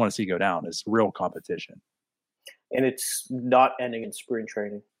 That's what I want to see go down is real competition. And it's not ending in spring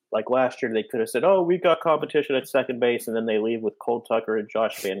training. Like last year, they could have said, oh, we got competition at second base, and then they leave with Cole Tucker and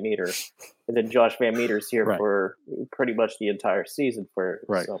Josh Van Meter. And then Josh Van Meter's here for pretty much the entire season for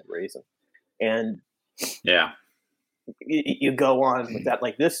some reason. And – yeah. you go on with that.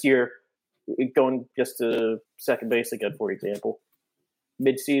 Like this year, going just to second base again, for example,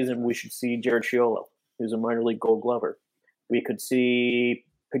 mid-season we should see Jared Sciolo, who's a minor league Gold Glover. We could see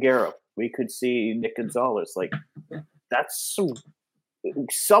Peguero. We could see Nick Gonzalez. Like that's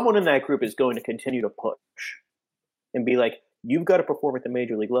someone in that group is going to continue to push and be like, you've got to perform at the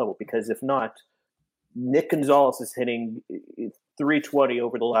major league level, because if not, Nick Gonzalez is hitting 320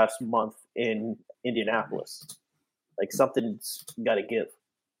 over the last month in Indianapolis. Like something's got to give.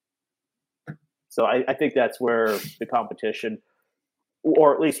 So I think that's where the competition,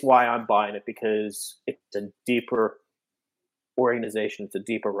 or at least why I'm buying it, because it's a deeper organization, it's a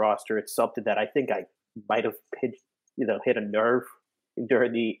deeper roster. It's something that I think I might have hit a nerve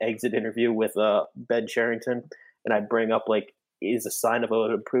during the exit interview with Ben Cherington, and I bring up like, is a sign of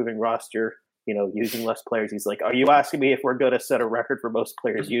an improving roster, using less players. He's like, are you asking me if we're going to set a record for most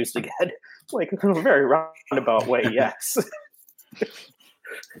players used again? Like, in a very roundabout way, yes.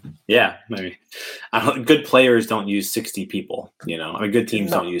 Yeah, I mean, good players don't use 60 people. Good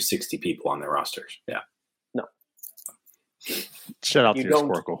teams don't use 60 people on their rosters. Yeah. No. Shout out to your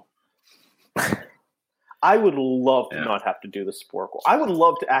Sporkle. I would love to not have to do the Sporkle. I would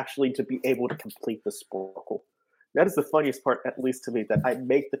love to be able to complete the Sporkle. That is the funniest part, at least to me, that I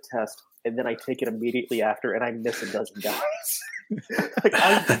make the test and then I take it immediately after and I miss a dozen guys. Like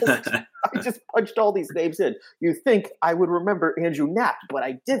I just punched all these names in. You think I would remember Andrew Knapp, but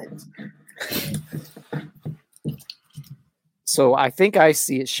I didn't. So I think I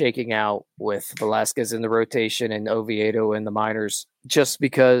see it shaking out with Velasquez in the rotation and Oviedo in the minors, just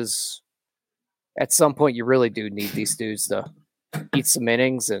because at some point you really do need these dudes to eat some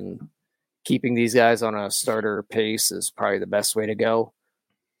innings, and keeping these guys on a starter pace is probably the best way to go.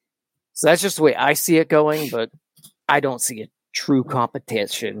 So that's just the way I see it going, but I don't see a true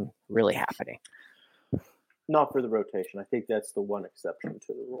competition really happening. Not for the rotation. I think that's the one exception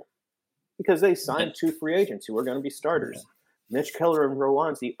to the rule. Because they signed 2 free agents who are going to be starters. Mitch Keller and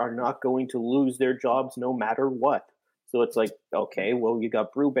Rowanzi are not going to lose their jobs no matter what. So it's like, okay, well, you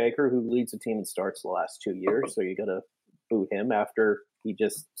got Brubaker, who leads the team in starts the last 2 years, so you got to boot him after he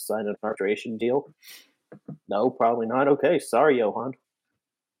just signed an arbitration deal? No, probably not. Okay, sorry, Johan.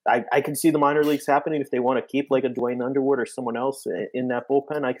 I can see the minor leagues happening if they want to keep like a Dwayne Underwood or someone else in that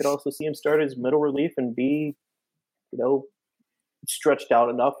bullpen. I could also see him start as middle relief and be, stretched out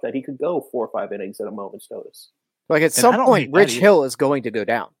enough that he could go 4 or 5 innings at a moment's notice. Like at some point, Rich Hill is going to go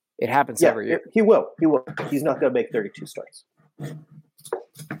down. It happens every year. He will. He's not going to make 32 starts.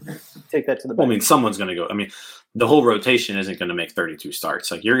 Take that to the bank. Well, I mean, someone's going to go. I mean, the whole rotation isn't going to make 32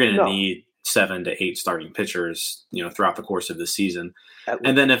 starts. Like, you're going to need 7 to 8 starting pitchers, throughout the course of the season.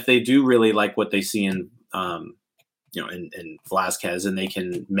 And then if they do really like what they see in Velasquez, and they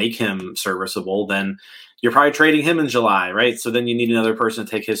can make him serviceable, then you're probably trading him in July, right? So then you need another person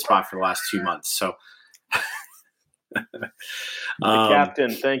to take his spot for the last 2 months. So, the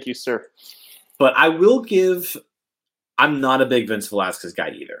captain, thank you, sir. But I will give. I'm not a big Vince Velasquez guy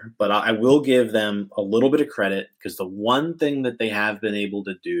either, but I will give them a little bit of credit, because the one thing that they have been able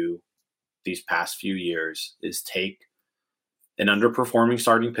to do these past few years is take an underperforming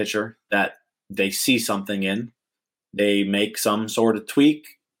starting pitcher that they see something in, they make some sort of tweak,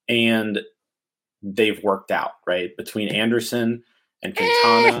 and they've worked out, right? Between Anderson and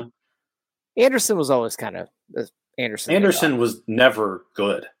Quintana. Anderson was always kind of Anderson was never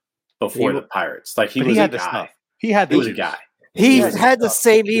good before the Pirates. Like, he was a guy. He was a guy. He had the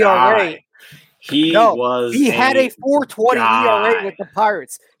same ERA. He had a 4.20 ERA with the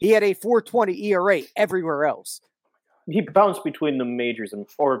Pirates. He had a 4.20 ERA everywhere else. He bounced between the majors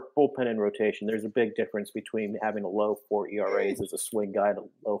or bullpen and rotation. There's a big difference between having a low 4 ERAs as a swing guy and a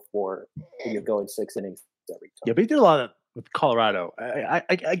low 4 when you're going 6 innings every time. Yeah, but he did a lot with Colorado.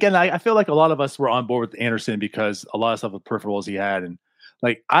 I feel like a lot of us were on board with Anderson because a lot of stuff with peripherals he had, and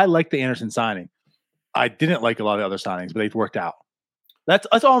like I like the Anderson signing. I didn't like a lot of the other signings, but they've worked out.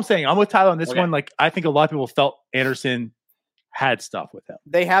 That's all I'm saying. I'm with Tyler on this one. Like, I think a lot of people felt Anderson had stuff with him.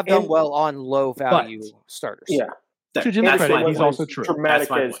 They have done well on low value starters. Yeah. To Jim's credit, he's also true. Dramatic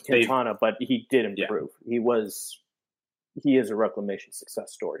as Quintana, but he did improve. Yeah. He is a reclamation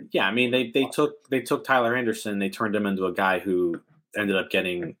success story. Yeah, I mean, they took Tyler Anderson, they turned him into a guy who ended up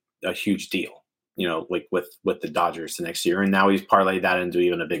getting a huge deal, like with the Dodgers the next year, and now he's parlayed that into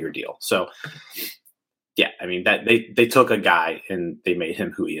even a bigger deal. So, yeah, I mean, that they took a guy and they made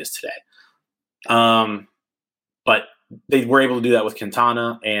him who he is today. But they were able to do that with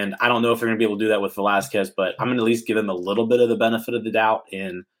Quintana, and I don't know if they're going to be able to do that with Velasquez, but I'm going to at least give them a little bit of the benefit of the doubt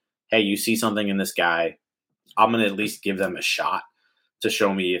in, hey, you see something in this guy, I'm going to at least give them a shot to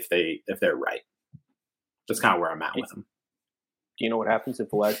show me if they're right. That's kind of where I'm at with him. Do you know what happens if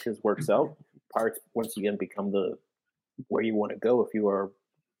Velasquez works out? Pirates once again become where you want to go if you are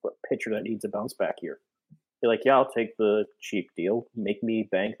a pitcher that needs a bounce back year. You're like, yeah, I'll take the cheap deal. Make me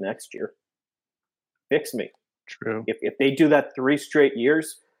bank next year. Fix me. True. If they do that 3 straight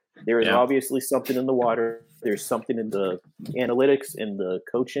years, there is obviously something in the water. There's something in the analytics, in the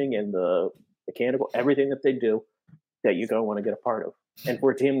coaching, and the mechanical, everything that they do that you're going to want to get a part of. And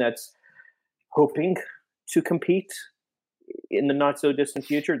for a team that's hoping to compete in the not so distant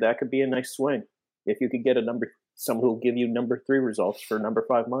future, that could be a nice swing. If you could get someone who will give you number 3 results for number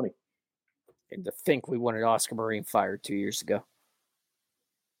 5 money. And to think we wanted Oscar Marine fired 2 years ago.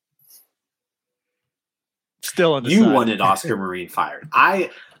 Still in the You wanted Oscar Marine fired. I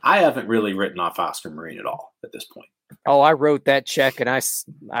haven't really written off Oscar Marine at all at this point. Oh, I wrote that check and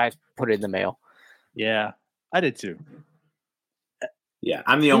I put it in the mail. Yeah, I did too. Yeah,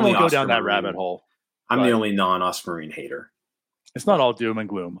 I'm the only won't go Oscar down that Marine. rabbit hole. I'm the only non-Oscar Marine hater. It's not all doom and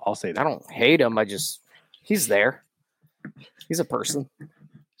gloom. I'll say that. I don't hate him. He's there. He's a person.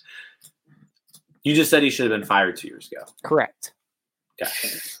 You just said he should have been fired 2 years ago. Correct.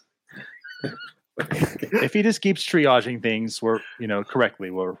 Okay. If he just keeps triaging things,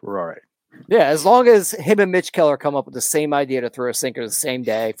 correctly, we're all right. Yeah, as long as him and Mitch Keller come up with the same idea to throw a sinker the same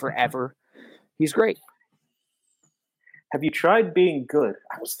day forever, he's great. Have you tried being good?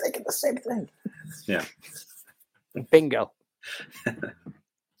 I was thinking the same thing. Yeah. Bingo.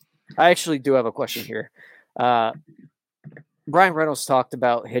 I actually do have a question here. Brian Reynolds talked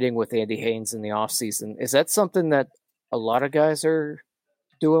about hitting with Andy Haynes in the offseason. Is that something that a lot of guys are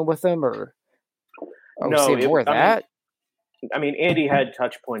doing with him, or are we seeing more of that? I mean, Andy had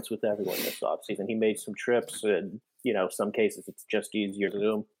touch points with everyone this offseason. He made some trips, and some cases it's just easier to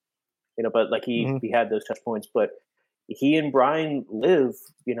do them. But like he had those touch points. But he and Brian live,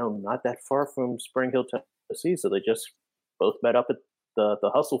 not that far from Spring Hill, Tennessee. So they just both met up at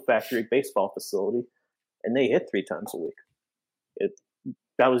the Hustle Factory baseball facility, and they hit 3 times a week.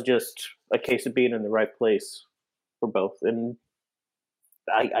 That was just a case of being in the right place for both. And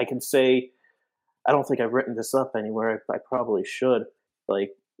I can say, I don't think I've written this up anywhere. I probably should.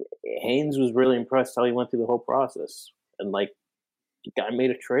 Like, Haynes was really impressed how he went through the whole process. And, like, the guy made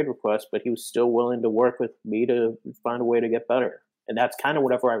a trade request, but he was still willing to work with me to find a way to get better. And that's kind of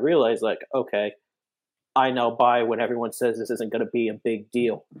whenever I realized, like, okay, I now buy when everyone says this isn't going to be a big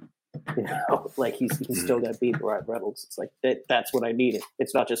deal. Like he's still going to beat Brian Reynolds. It's like that's what I needed.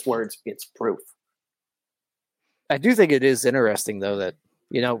 It's not just words; it's proof. I do think it is interesting, though, that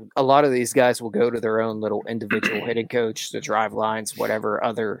a lot of these guys will go to their own little individual hitting coach, the drive lines, whatever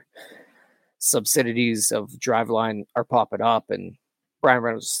other subsidies of drive line are popping up, and Brian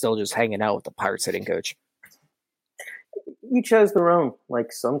Reynolds is still just hanging out with the Pirates hitting coach. Each has their own.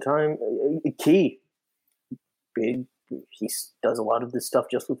 Like sometimes Key, big. He does a lot of this stuff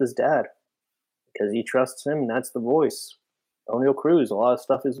just with his dad because he trusts him. And that's the voice. O'Neill Cruz, a lot of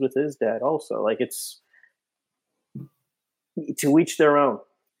stuff is with his dad also. Like it's to each their own.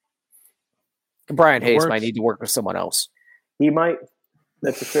 Brian Hayes might need to work with someone else. He might.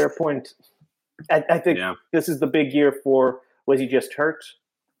 That's a fair point. I think this is the big year for, was he just hurt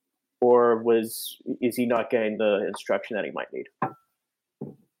or is he not getting the instruction that he might need?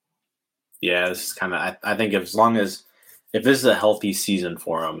 Yeah, this is kind of, I think if this is a healthy season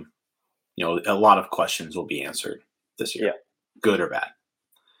for him, a lot of questions will be answered this year, good or bad.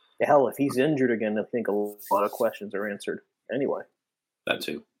 Hell, if he's injured again, I think a lot of questions are answered anyway. That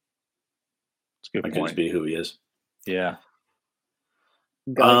too. It's a good point. Could just be who he is. Yeah.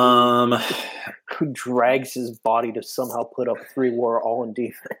 Who drags his body to somehow put up 3 WAR all in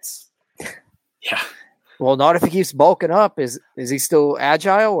defense? Yeah. Well, not if he keeps bulking up. Is he still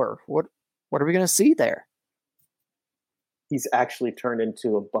agile, or what are we going to see there? He's actually turned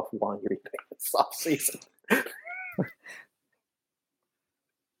into a Buff Laundry this offseason.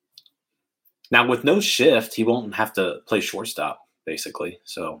 Now, with no shift, he won't have to play shortstop, basically.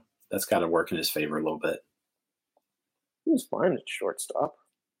 So that's got to work in his favor a little bit. He was fine at shortstop.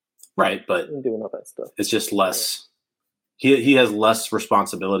 Right, but doing all that stuff. It's just less. He has less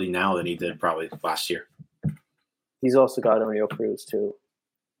responsibility now than he did probably last year. He's also got O'Neill Cruz, too.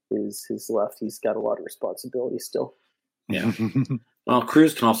 His left, he's got a lot of responsibility still. Yeah. Well,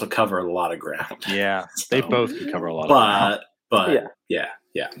 Cruz can also cover a lot of ground. Yeah, they both can cover a lot of ground. But yeah.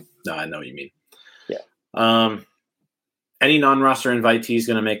 No, I know what you mean. Yeah. Any non-roster invitees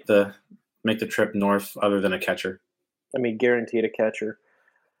going to make the trip north other than a catcher? I mean, guaranteed a catcher.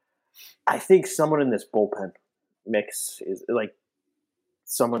 I think someone in this bullpen mix is like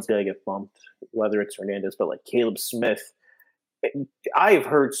someone's going to get bumped, whether it's Hernandez, but like Caleb Smith I've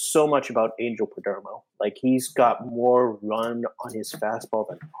heard so much about Angel Perdomo. Like, he's got more run on his fastball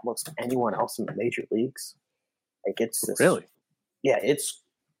than almost anyone else in the major leagues. Like, it's this, Really? Yeah, it's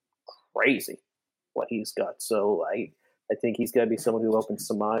crazy what he's got. So I think he's got to be someone who opens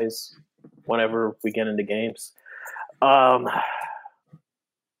some eyes whenever we get into games. Like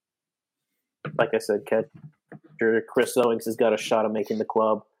I said, catcher Chris Owings has got a shot of making the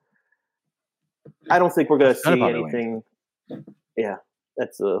club. I don't think we're going to see anything. Yeah,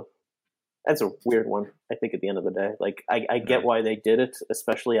 that's a weird one, I think, at the end of the day. Like, I get why they did it,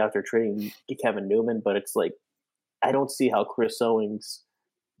 especially after trading Kevin Newman, but it's like, I don't see how Chris Owings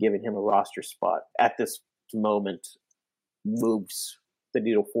giving him a roster spot at this moment moves the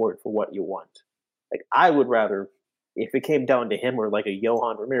needle forward for what you want. Like, I would rather, if it came down to him or like a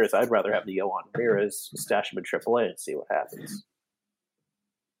Johan Ramirez, I'd rather have the Johan Ramirez stash him in AAA and see what happens.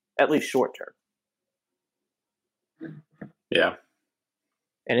 At least short term. Yeah.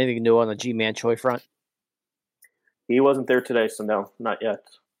 Anything new on the G-Man Choi front? He wasn't there today, so no, not yet.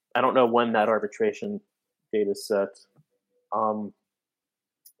 I don't know when that arbitration date is set.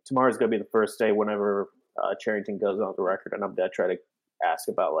 Tomorrow's going to be the first day whenever Charrington goes on the record, and I'm going to try to ask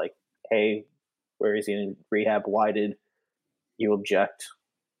about, like, hey, where is he in rehab? Why did you object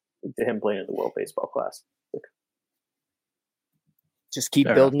to him playing in the World Baseball Classic? Just keep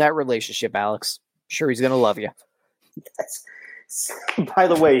building that relationship, Alex. Sure, he's going to love you. Yes. By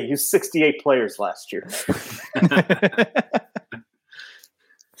the way, he used 68 players last year.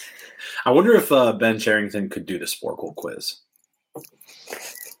 I wonder if Ben Charrington could do the Sporkle quiz.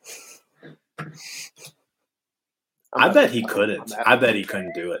 I bet he couldn't. I bet he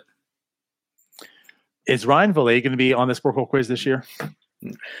couldn't do it. Is Ryan Valet going to be on the Sporkle quiz this year?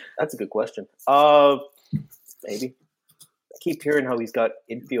 That's a good question. Maybe. I keep hearing how he's got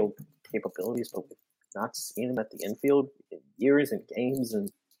infield capabilities, but we've not seen him at the infield in years and games.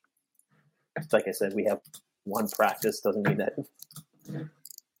 And like I said, we have one practice. Doesn't mean that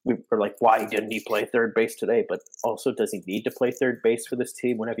we're like, why didn't he play third base today? But also, does he need to play third base for this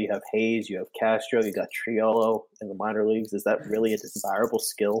team? Whenever you have Hayes, you have Castro, you got Triolo in the minor leagues. Is that really a desirable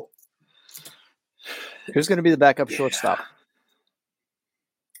skill? Who's going to be the backup shortstop?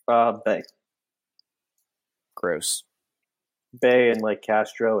 Bay. Gross. Bay and like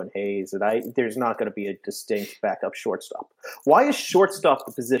Castro and Hayes, and there's not going to be a distinct backup shortstop. Why is shortstop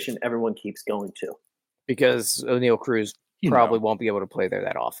the position everyone keeps going to? Because O'Neal Cruz probably won't be able to play there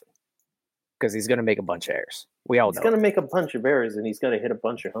that often because he's going to make a bunch of errors. We all know. He's going to make a bunch of errors, and he's going to hit a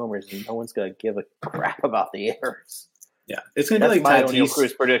bunch of homers, and no one's going to give a crap about the errors. Yeah, it's going to be like my O'Neal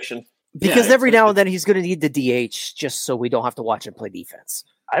Cruz prediction. Because every now and then he's going to need the DH just so we don't have to watch him play defense.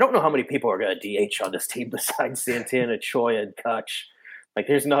 I don't know how many people are going to DH on this team besides Santana, Choi, and Kutch. Like,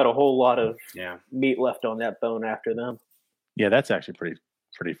 there's not a whole lot of meat left on that bone after them. Yeah, that's actually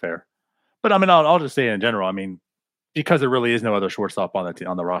pretty fair. But I mean, I'll just say in general, I mean, because there really is no other shortstop on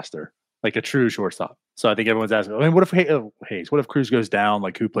the roster, like a true shortstop. So I think everyone's asking, I mean, what if Hayes? What if Cruz goes down?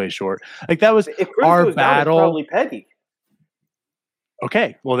 Like, who plays short? Like, that was our battle. Down, probably Petty.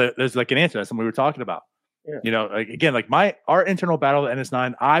 Okay, well, there's like an answer. That's something we were talking about. Yeah. You know, like, again, like our internal battle at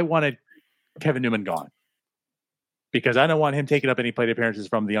NS9, I wanted Kevin Newman gone because I don't want him taking up any plate appearances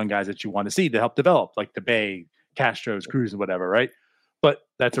from the young guys that you want to see to help develop, like the Bay, Castro's, Cruz, and whatever, right? But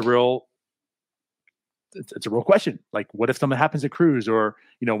that's a real question. Like, what if something happens to Cruz, or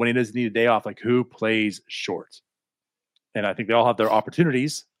when he doesn't need a day off, like who plays short? And I think they all have their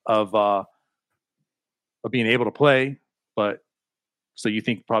opportunities of being able to play, but. So you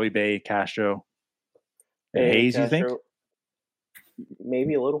think probably Bay, Castro, and Hayes, Castro, you think?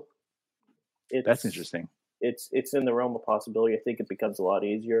 Maybe a little. That's interesting. It's in the realm of possibility. I think it becomes a lot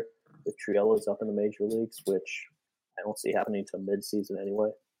easier if Triolo is up in the major leagues, which I don't see happening until midseason anyway.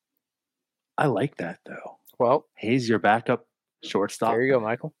 I like that, though. Well, Hayes, your backup shortstop. There you go,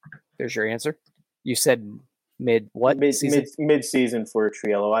 Michael. There's your answer. You said mid-season for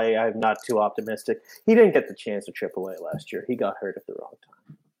Triolo. I'm not too optimistic. He didn't get the chance to AAA last year. He got hurt at the wrong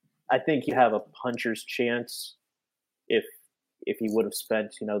time. I think you have a puncher's chance if he would have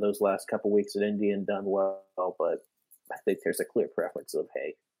spent those last couple weeks at Indy and done well. But I think there's a clear preference of,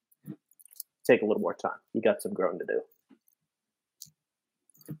 hey, take a little more time. You got some growing to do.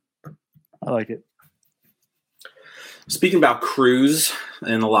 I like it. Speaking about Cruz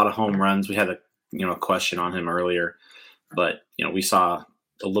and a lot of home runs, we had a question on him earlier, but we saw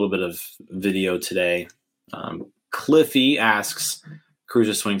a little bit of video today. Cliffy asks,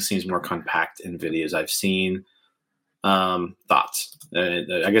 Cruz's swing seems more compact in videos I've seen. Thoughts?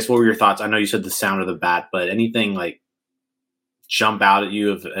 I guess what were your thoughts? I know you said the sound of the bat, but anything like jump out at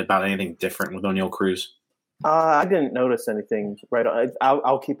you about anything different with O'Neal Cruz? I didn't notice anything. Right,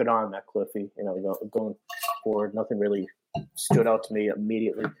 I'll keep an eye on that, Cliffy. Going forward, nothing really stood out to me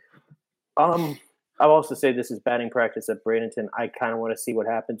immediately. I'll also say this is batting practice at Bradenton. I kind of want to see what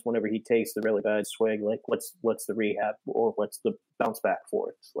happens whenever he takes the really bad swing. Like, what's the rehab or what's the bounce back for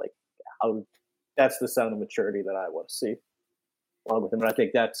it? Like, how that's the sound of maturity that I want to see along with him. And I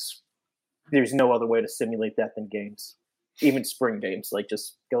think there's no other way to simulate that than games, even spring games. Like,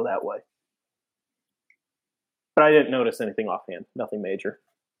 just go that way. But I didn't notice anything offhand. Nothing major.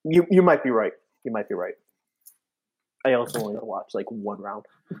 You might be right. You might be right. I also only watched like one round.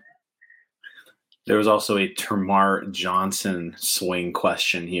 There was also a Termarr Johnson swing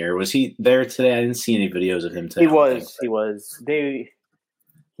question here. Was he there today? I didn't see any videos of him today. He was.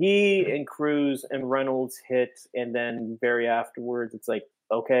 He and Cruz and Reynolds hit, and then very afterwards, it's like,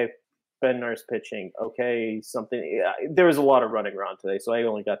 okay, Bednar's pitching. Okay, something. There was a lot of running around today, so I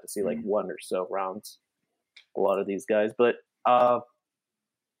only got to see like one or so rounds. A lot of these guys, but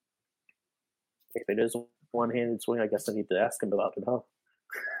if it is a one-handed swing, I guess I need to ask him about it, huh?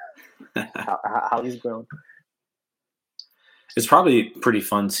 how he's grown. It's probably pretty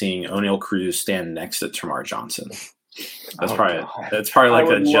fun seeing O'Neal Cruz stand next to Termarr Johnson. That's probably like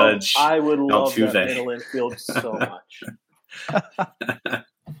a Judge. I would love Altuve. that middle infield so much.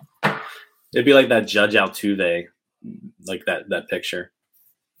 It'd be like that Judge Altuve, like that picture.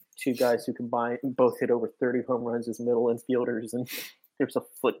 Two guys who combine both hit over 30 home runs as middle infielders, and there's a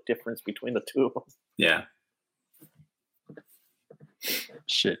foot difference between the two of them. Yeah.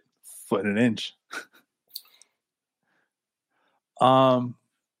 Shit. Foot and an inch. I don't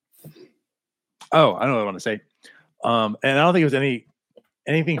know what I want to say. And I don't think it was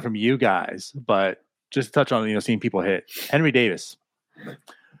anything from you guys, but just to touch on, seeing people hit. Henry Davis.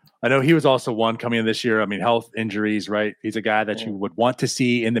 I know he was also one coming in this year. I mean, health injuries, right? He's a guy that you would want to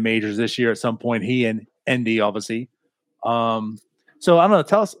see in the majors this year at some point. He and Endy, obviously. So I don't know.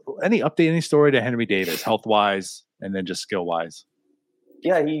 Tell us any update, any story to Henry Davis, health wise, and then just skill wise.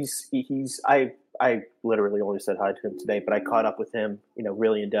 Yeah, he's. I literally only said hi to him today, but I caught up with him,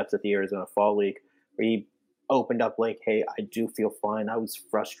 really in depth at the Arizona Fall League, where he opened up like, "Hey, I do feel fine. I was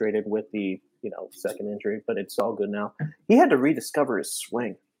frustrated with the second injury, but it's all good now." He had to rediscover his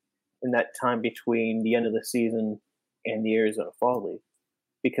swing in that time between the end of the season and the Arizona Fall League,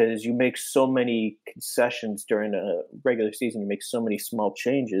 because you make so many concessions during a regular season. You make so many small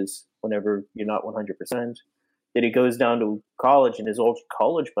changes whenever you're not 100%. That he goes down to college and his old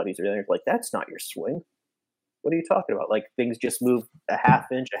college buddies are there like, that's not your swing. What are you talking about? Like, things just move a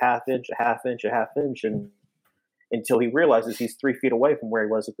half inch, a half inch, a half inch, a half inch, and until he realizes he's 3 feet away from where he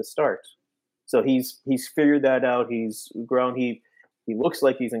was at the start. So he's figured that out. He's grown. He looks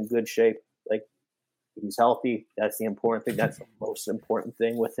like he's in good shape. Like, he's healthy. That's the important thing. That's the most important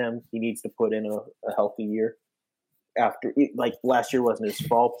thing with him. He needs to put in a healthy year. After, like, last year wasn't his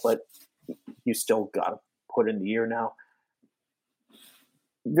fault, but you still got to put in the year now.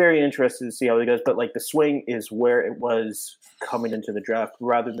 Very interested to see how he goes, but like, the swing is where it was coming into the draft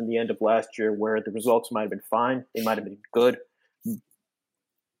rather than the end of last year where the results might have been fine. They might have been good,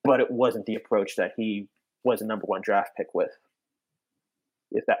 but it wasn't the approach that he was a number one draft pick with,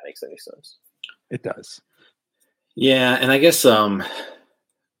 if that makes any sense. It does. Yeah. And I guess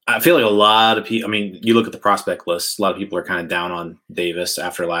I feel like a lot of people, I mean, you look at the prospect list, a lot of people are kind of down on Davis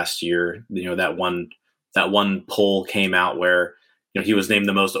after last year. That one poll came out where he was named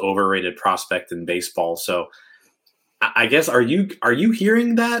the most overrated prospect in baseball. So I guess are you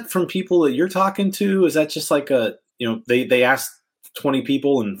hearing that from people that you're talking to? Is that just like they asked 20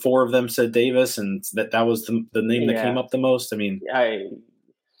 people and 4 of them said Davis, and that was the name that came up the most? I mean,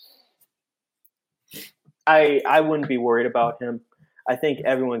 I wouldn't be worried about him. I think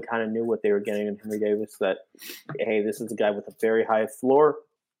everyone kind of knew what they were getting in Henry Davis, that, hey, this is a guy with a very high floor.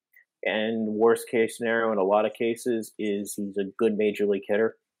 And worst case scenario in a lot of cases is he's a good major league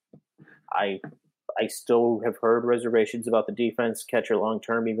hitter. I still have heard reservations about the defense catcher long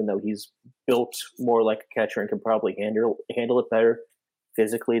term, even though he's built more like a catcher and can probably handle it better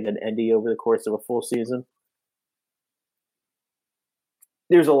physically than Endy over the course of a full season.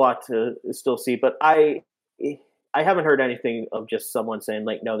 There's a lot to still see, but I haven't heard anything of just someone saying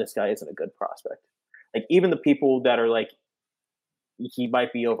like, no, this guy isn't a good prospect. Like, even the people that are like, he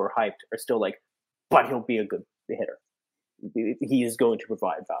might be overhyped are still like, but he'll be a good hitter. He is going to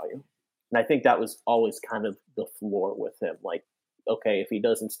provide value. And I think that was always kind of the floor with him. Like, okay, if he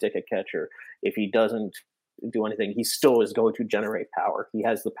doesn't stick a catcher, if he doesn't do anything, he still is going to generate power. He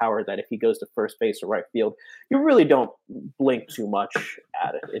has the power that if he goes to first base or right field, you really don't blink too much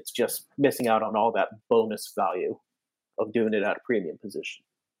at it. It's just missing out on all that bonus value of doing it at a premium position.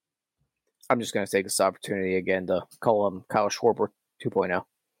 I'm just going to take this opportunity again to call him Kyle Schwarber 2.0.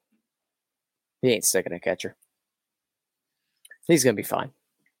 He ain't sticking a catcher. He's going to be fine.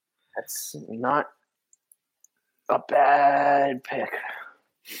 That's not a bad pick.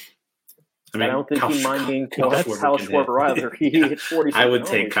 I don't think he mind being Kyle Schwarber either. He hit 40. I would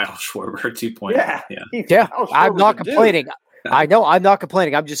take Kyle Schwarber 2.0. Yeah. I'm not complaining. I know I'm not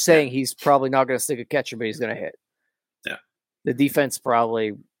complaining. I'm just saying he's probably not going to stick a catcher, but he's going to hit. Yeah. The defense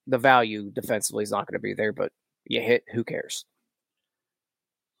probably, the value defensively is not going to be there, but you hit, who cares?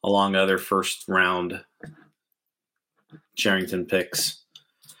 Along other first round Charrington picks.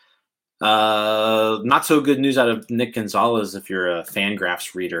 Not so good news out of Nick Gonzalez if you're a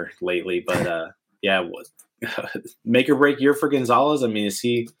Fangraphs reader lately, but make or break year for Gonzalez. I mean, does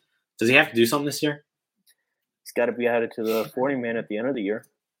he have to do something this year? He's got to be added to the 40-man at the end of the year,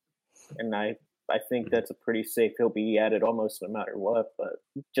 and I think that's a pretty safe. He'll be added almost no matter what, but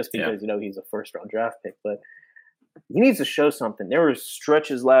just because he's a first-round draft pick, but he needs to show something. There were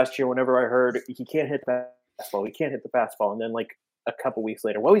stretches last year whenever I heard he can't hit the fastball, he can't hit the fastball, and then like a couple weeks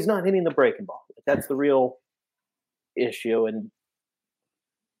later, well, he's not hitting the breaking ball. That's the real issue. And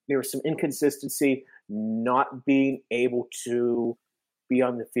there was some inconsistency, not being able to be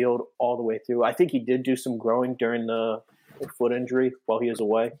on the field all the way through. I think he did do some growing during the foot injury while he was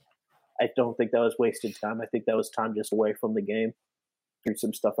away. I don't think that was wasted time. I think that was time just away from the game. Threw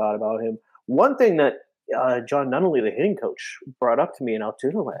some stuff out about him. One thing that John Nunnally, the hitting coach, brought up to me in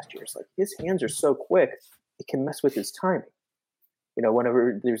Altoona last year is like his hands are so quick, it can mess with his timing.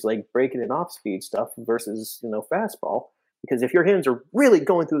 Whenever there's like breaking and off speed stuff versus, fastball, because if your hands are really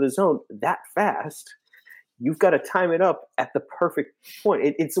going through the zone that fast, you've got to time it up at the perfect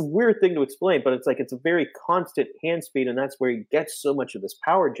point. It's a weird thing to explain, but it's like it's a very constant hand speed, and that's where he gets so much of this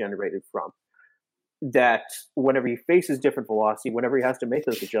power generated from. That whenever he faces different velocity, whenever he has to make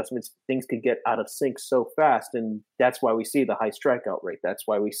those adjustments, things could get out of sync so fast, and that's why we see the high strikeout rate. That's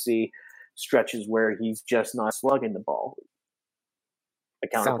why we see stretches where he's just not slugging the ball.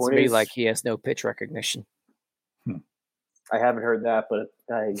 Sounds to me like he has no pitch recognition. I haven't heard that, but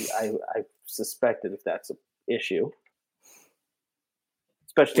I suspected if that's an issue.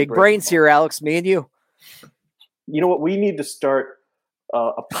 Especially big brains here, Alex. Me and you. You know what? We need to start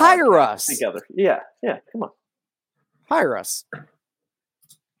a hire us together. Yeah. Come on, hire us.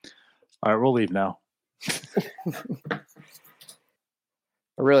 All right, we'll leave now.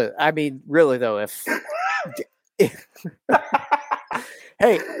 Really though, if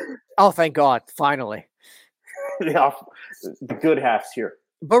hey, oh, thank God, finally. Yeah, the good half's here.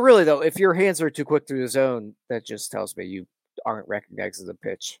 But really, though, if your hands are too quick through the zone, that just tells me you aren't recognizing the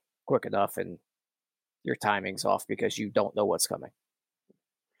pitch quick enough and your timing's off because you don't know what's coming.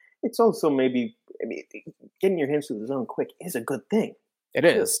 It's also maybe, getting your hands through the zone quick is a good thing. It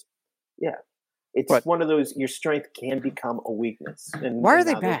is. Yeah. It's one of those, your strength can become a weakness. And why are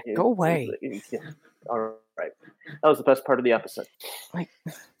they back? Go away. All right. That was the best part of the episode.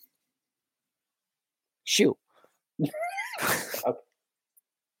 Shoot. Okay.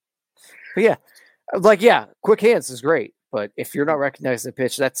 But yeah, quick hands is great. But if you're not recognizing the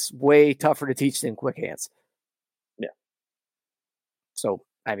pitch, that's way tougher to teach than quick hands. Yeah. So,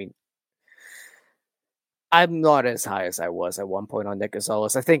 I'm not as high as I was at one point on Nick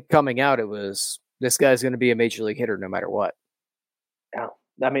Gonzalez. I think coming out, it was, this guy's going to be a major league hitter no matter what. Yeah.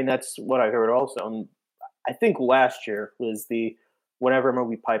 That's what I heard also. And I think last year was whenever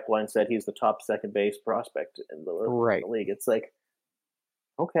MLB Pipeline said he's the top second base prospect in the league. It's like,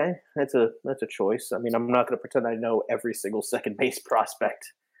 okay, that's a choice. I'm not going to pretend I know every single second base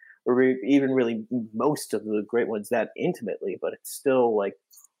prospect or even really most of the great ones that intimately, but it's still like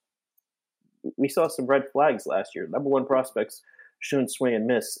we saw some red flags last year. Number one prospects shouldn't swing and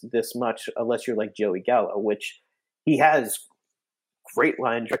miss this much unless you're like Joey Gallo, which he has great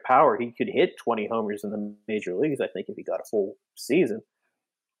line drive power. He could hit 20 homers in the major leagues, I think, if he got a full season.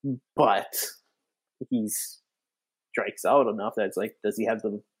 But he strikes out enough that it's like, does he have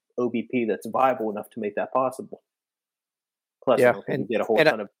the OBP that's viable enough to make that possible? Plus, I don't think he get a whole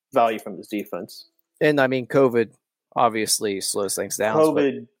ton of value from his defense. And COVID obviously slows things down.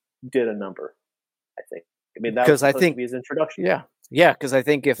 COVID did a number, I think. That was supposed to be his introduction. Yeah, because I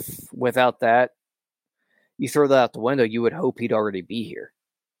think if without that, you throw that out the window, you would hope he'd already be here.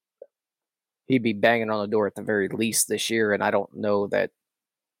 He'd be banging on the door at the very least this year, and I don't know that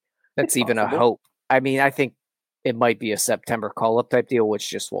that's even a hope. I think it might be a September call-up type deal, which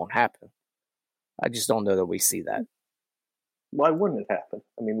just won't happen. I just don't know that we see that. Why wouldn't it happen?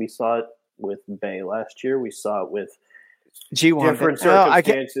 We saw it with Bay last year. We saw it with different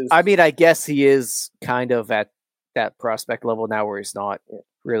circumstances. I guess he is kind of at that prospect level now where he's not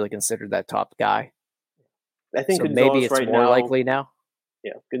really considered that top guy. I think So Gonzalez maybe it's right more now, likely now.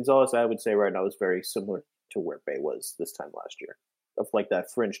 Yeah, Gonzalez, I would say right now is very similar to where Bay was this time last year, of like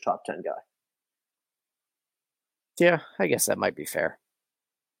that fringe top 10 guy. Yeah, I guess that might be fair.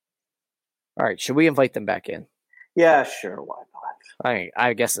 All right, should we invite them back in? Yeah, sure, why not?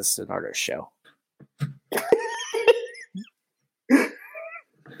 I guess it's Donardo's show.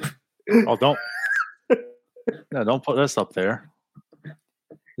 Oh, don't put this up there.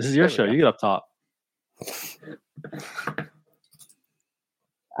 This is your show. You get up top.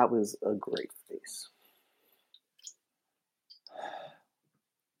 That was a great face.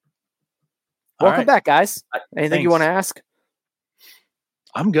 Welcome back, guys. Anything you Thanks. want to ask?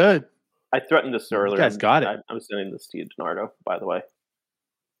 I'm good. I threatened this earlier. You guys got it. I'm sending this to you, Donardo, by the way.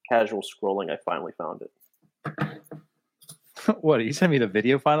 Casual scrolling, I finally found it. What? You sent me the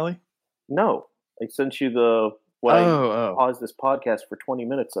video finally? No, I sent you I paused this podcast for 20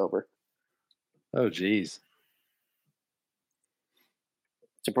 minutes over. Oh, geez.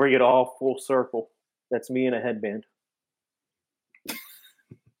 To bring it all full circle. That's me in a headband.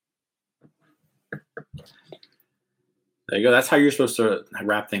 There you go. That's how you're supposed to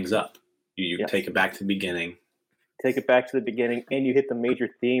wrap things up. You Yes. take it back to the beginning. Take it back to the beginning, and you hit the major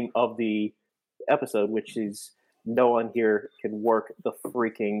theme of the episode, which is no one here can work the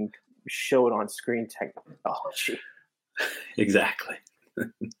freaking show it on screen technology. Exactly.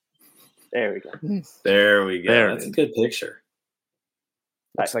 There we go. There we go. There. That's a good picture.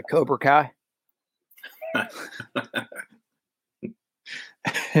 Looks like Cobra Kai.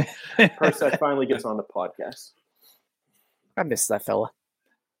 Persat finally gets on the podcast. I miss that fella.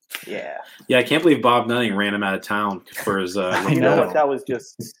 Yeah. Yeah, I can't believe Bob Nutting ran him out of town for his. You know what? That was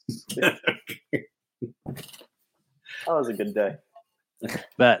just. That was a good day.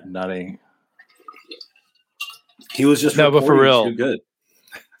 That nutting. He was just No, but for real. too good.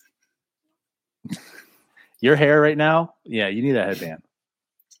 Your hair right now, yeah, you need a headband.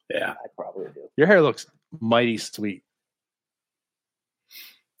 Yeah. I probably do. Your hair looks mighty sweet.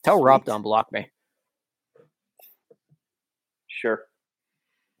 Tell Rob to unblock me. Sure.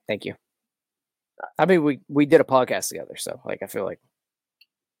 Thank you. I mean, we did a podcast together, so like I feel like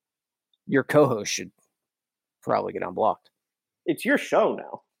your co-host should probably get unblocked. It's your show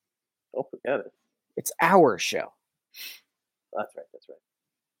now. Don't forget it. It's our show. That's right. That's right.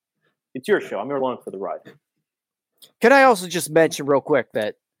 It's your show. I'm here along for the ride. Can I also just mention real quick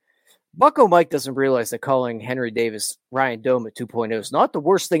that Bucko Mike doesn't realize that calling Henry Davis Ryan Domet 2.0 is not the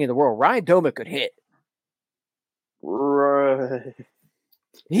worst thing in the world. Ryan Domet could hit. Right.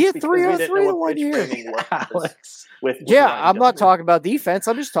 He hit Because we didn't 303 know in what 1 pitch year. framing was with Yeah, Ryan I'm not Domet. talking about defense.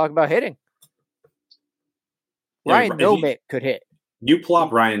 I'm just talking about hitting. Yeah, Ryan if Domet could hit. You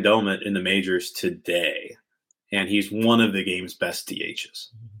plop Ryan Domet in the majors today, and he's one of the game's best DHs.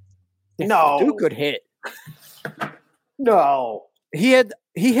 No. Dude could hit. No. He hit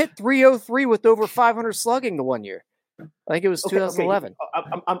 303 with over 500 slugging the 1 year. I think it was 2011.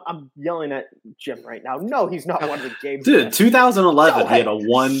 I'm yelling at Jim right now. No, he's not one of the games. Dude, 2011, No, he had a hey,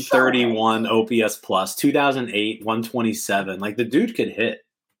 131 OPS plus. 2008, 127. Like, the dude could hit.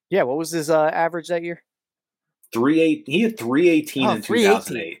 Yeah, what was his average that year? 3.8. He had 318 in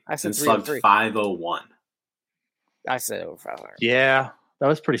 2008. I said and slugged 303. 501. I said over 500. Yeah, that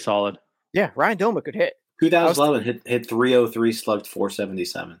was pretty solid. Yeah, Ryan Domet could hit. 2011 hit 303, slugged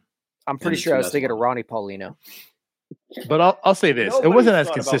 477. I'm pretty in sure I was thinking of 2011. Ronnie Paulino. But I'll say this: Nobody it wasn't as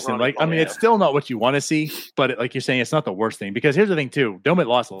thought about consistent. Ronnie Like, I mean, it's Paulino. still not what you want to see, but like you're saying, it's not the worst thing. Because here's the thing, too: Domet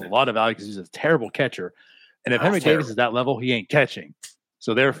lost a lot of value because he's a terrible catcher, and if That was Henry Davis terrible. is that level, he ain't catching.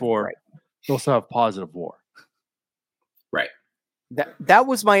 So therefore, Right. he'll still have positive WAR. Right. That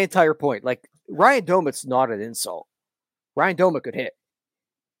was my entire point. Like, Ryan Domet's not an insult. Ryan Domet could hit.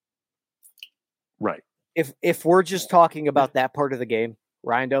 Right. If we're just talking about that part of the game,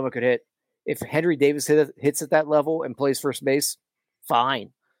 Ryan Domet could hit. If Henry Davis hits at that level and plays first base,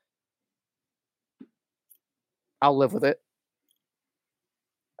 fine. I'll live with it.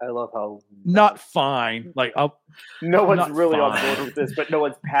 I love how Not fine. Like, no one's not really on fine. board with this, but no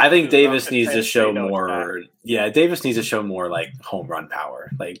one's. I think passionate Davis enough needs say to show no, it's more. Yeah, Davis needs to show more like home run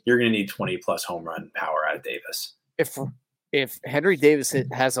power. Like, you're going to need 20 plus home run power out of Davis. If Henry Davis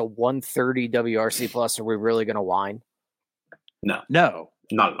has a 130 WRC plus, are we really going to whine? no.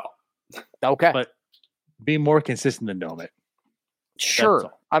 Not at all. Okay, But be more consistent than Domet. sure.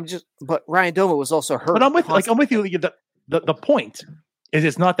 all. But Ryan Domet was also hurt. But I'm with you. The point is,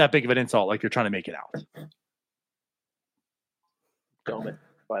 it's not that big of an insult like you're trying to make it out. Domet,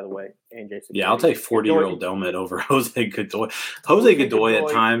 by the way, and Jason. Yeah, I'll take 40-year-old Domet over Jose Godoy. Jose Godoy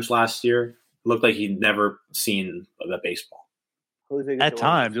at times last year looked like he'd never seen the baseball. Jose At Godoy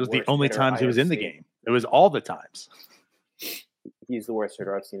times, is it was the worst only hitter times he I was have in the seen. game. It was all the times. He's the worst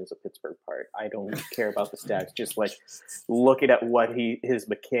hitter I've seen as a Pittsburgh Pirate. I don't care about the stats. Just like looking at what his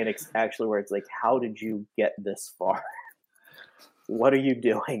mechanics actually were. It's like, how did you get this far? What are you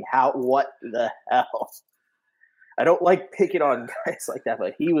doing? What the hell? I don't like picking on guys like that,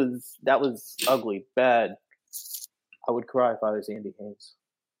 but that was ugly, bad. I would cry if I was Andy Haynes.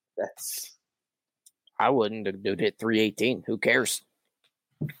 I wouldn't. The dude hit 318. Who cares?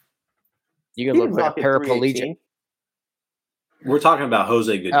 You can He look was like a knocking paraplegic. 318. We're talking about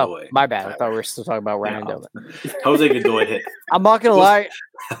Jose Godoy. Oh, my bad. I thought we were still talking about Ryan Doman. Jose Godoy hit. I'm not going to lie.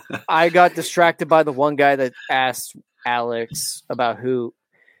 I got distracted by the one guy that asked Alex to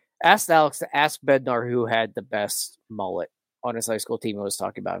ask Bednar who had the best mullet on his high school team and was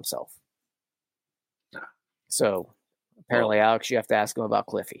talking about himself. So apparently, Alex, you have to ask him about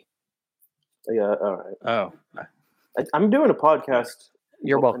Cliffy. Yeah, all right. Oh, I'm doing a podcast.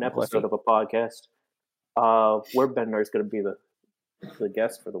 You're welcome, an episode Cliffy. of a podcast where Bednar is going to be the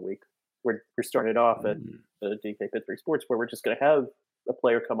guest for the week. We're starting it off at the DK Pittsburgh Sports, where we're just going to have a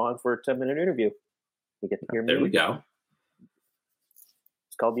player come on for a 10-minute interview. You get to hear me. There we go.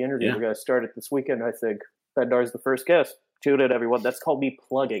 It's called The Interview. Yeah. We're going to start it this weekend, I think. Bednar is the first guest. Tune in, everyone. That's called me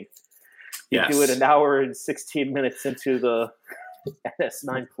plugging. You do it an hour and 16 minutes into the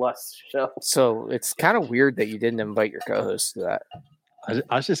NS9 Plus show. So it's kind of weird that you didn't invite your co-host to that.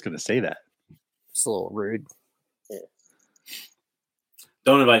 I was just going to say that. It's a little rude.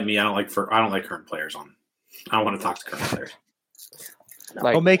 Don't invite me. I don't like current players on. I don't want to talk to current players.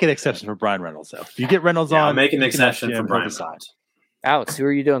 Like, I'll make an exception for Brian Reynolds, though. If you get Reynolds on, I'll make an you can have exception Jim for Brian decide. Reynolds. Alex, who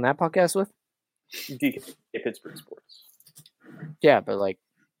are you doing that podcast with? DK Pittsburgh Sports. Yeah, but like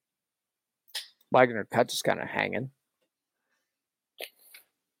Wagner Cut just kind of hanging.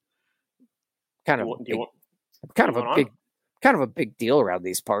 Kind of a big deal around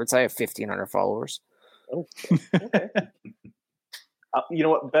these parts. I have 1,500 followers. Oh, okay. You know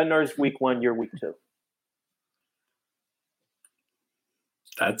what? Bednar's week 1, you're week 2.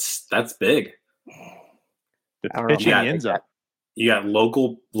 That's big. The I don't know if pitching I ends like up. You got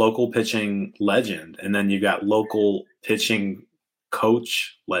local pitching legend, and then you got local pitching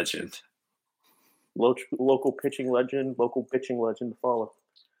coach legend. Local pitching legend to follow.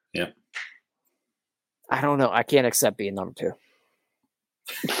 Yeah. I don't know. I can't accept being number 2.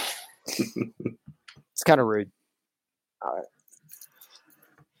 It's kind of rude. All right.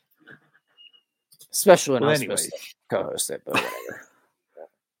 Especially when Well, I was anyways. supposed to co-host it, but whatever.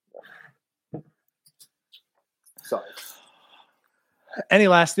 Sorry. Any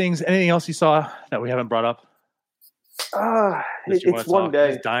last things? Anything else you saw that we haven't brought up? That you wanna It's one talk?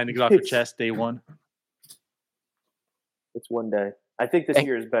 day. Just dying to get off your chest, day one. It's one day. I think this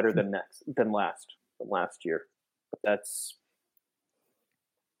year is better than last year. But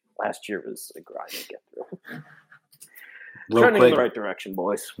last year was a grind to get through. Real Trending in quick, the right direction,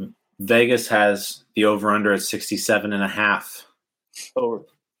 boys. Vegas has the over-under at 67.5. Over.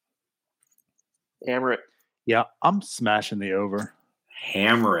 Hammer it. Yeah, I'm smashing the over.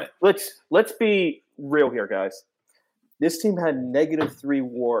 Hammer it. Let's be real here, guys. This team had -3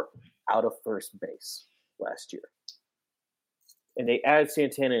 WAR out of first base last year. And they added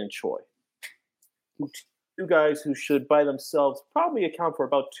Santana and Choi. Two guys who should by themselves probably account for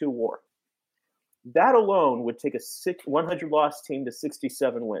about 2 WAR. That alone would take a 100-loss team to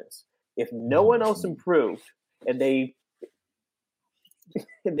 67 wins. If no one else improved and they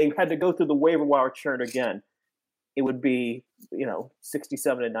had to go through the waiver wire churn again, it would be,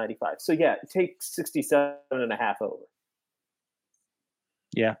 67 and 95. So yeah, take 67.5 over.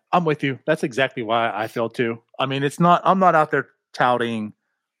 Yeah, I'm with you. That's exactly why I feel too. I mean, I'm not out there touting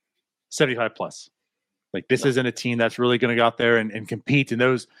 75 plus. Like this isn't a team that's really going to go out there and compete. And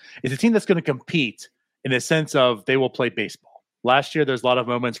it's a team that's going to compete in the sense of they will play baseball. Last year, there's a lot of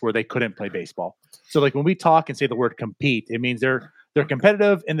moments where they couldn't play baseball. So like when we talk and say the word compete, it means they're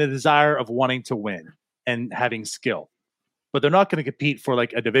competitive in the desire of wanting to win and having skill, but they're not going to compete for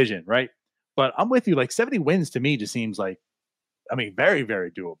like a division. Right. But I'm with you. Like 70 wins to me just seems like, very,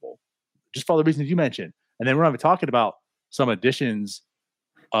 very doable just for all the reasons you mentioned. And then we're not even talking about some additions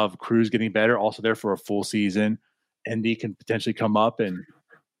of Cruz getting better, also there for a full season. ND can potentially come up, and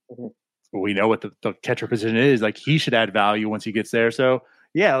we know what the catcher position is. Like he should add value once he gets there. So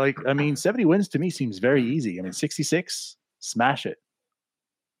yeah, 70 wins to me seems very easy. 66, smash it.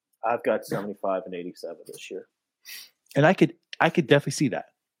 I've got 75 and 87 this year. And I could definitely see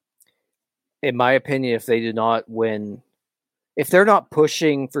that. In my opinion, if they do not win, if they're not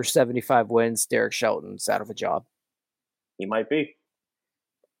pushing for 75 wins, Derek Shelton's out of a job. He might be.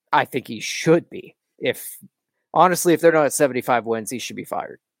 I think he should be. If Honestly, if they're not at 75 wins, he should be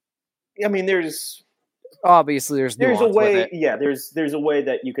fired. I mean, there's Obviously a nuance way. with it. Yeah, there's a way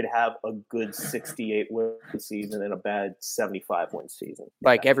that you could have a good 68 win season and a bad 75 win season.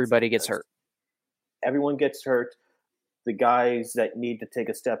 Like everybody gets hurt. Everyone gets hurt. The guys that need to take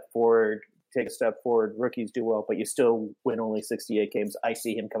a step forward. Rookies do well, but you still win only 68 games. I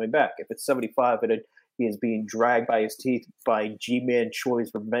see him coming back. If it's 75 and he is being dragged by his teeth by G-Man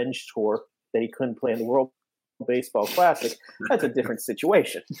Choi's revenge tour that he couldn't play in the World Baseball Classic, that's a different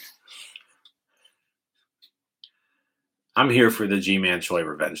situation. I'm here for the G-Man Choi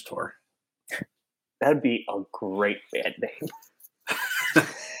revenge tour. That'd be a great band name.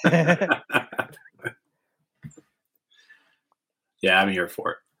 Yeah, I'm here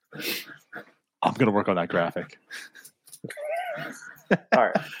for it. I'm going to work on that graphic. All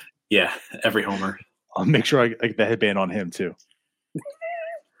right. Yeah, every homer. I'll make sure I get the headband on him, too.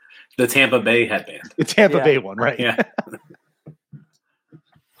 The Tampa Bay headband. The Tampa Bay one, right? Yeah.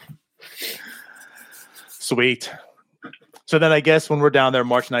 Sweet. So then I guess when we're down there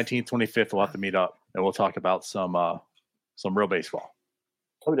March 19th, 25th, we'll have to meet up and we'll talk about some real baseball.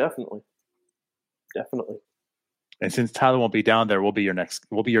 Oh, definitely. Definitely. And since Tyler won't be down there, we'll be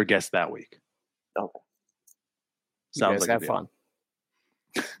your guest that week. Okay. Sounds like have fun.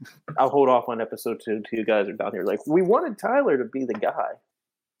 I'll hold off on episode 2 until you guys are down here. Like, we wanted Tyler to be the guy.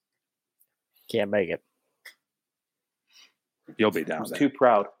 Can't make it. You'll be down I was there. too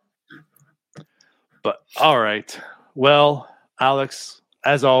proud. But all right. Well, Alex,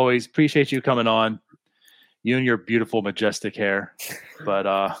 as always, appreciate you coming on. You and your beautiful, majestic hair.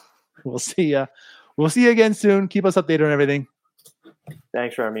 But we'll see you. We'll see you again soon. Keep us updated on everything.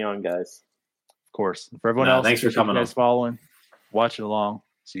 Thanks for having me on, guys. Of course. For everyone else, thanks for coming you guys on. Following, watching along.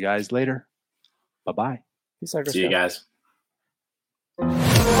 See you guys later. Bye-bye. Peace out, See you guys.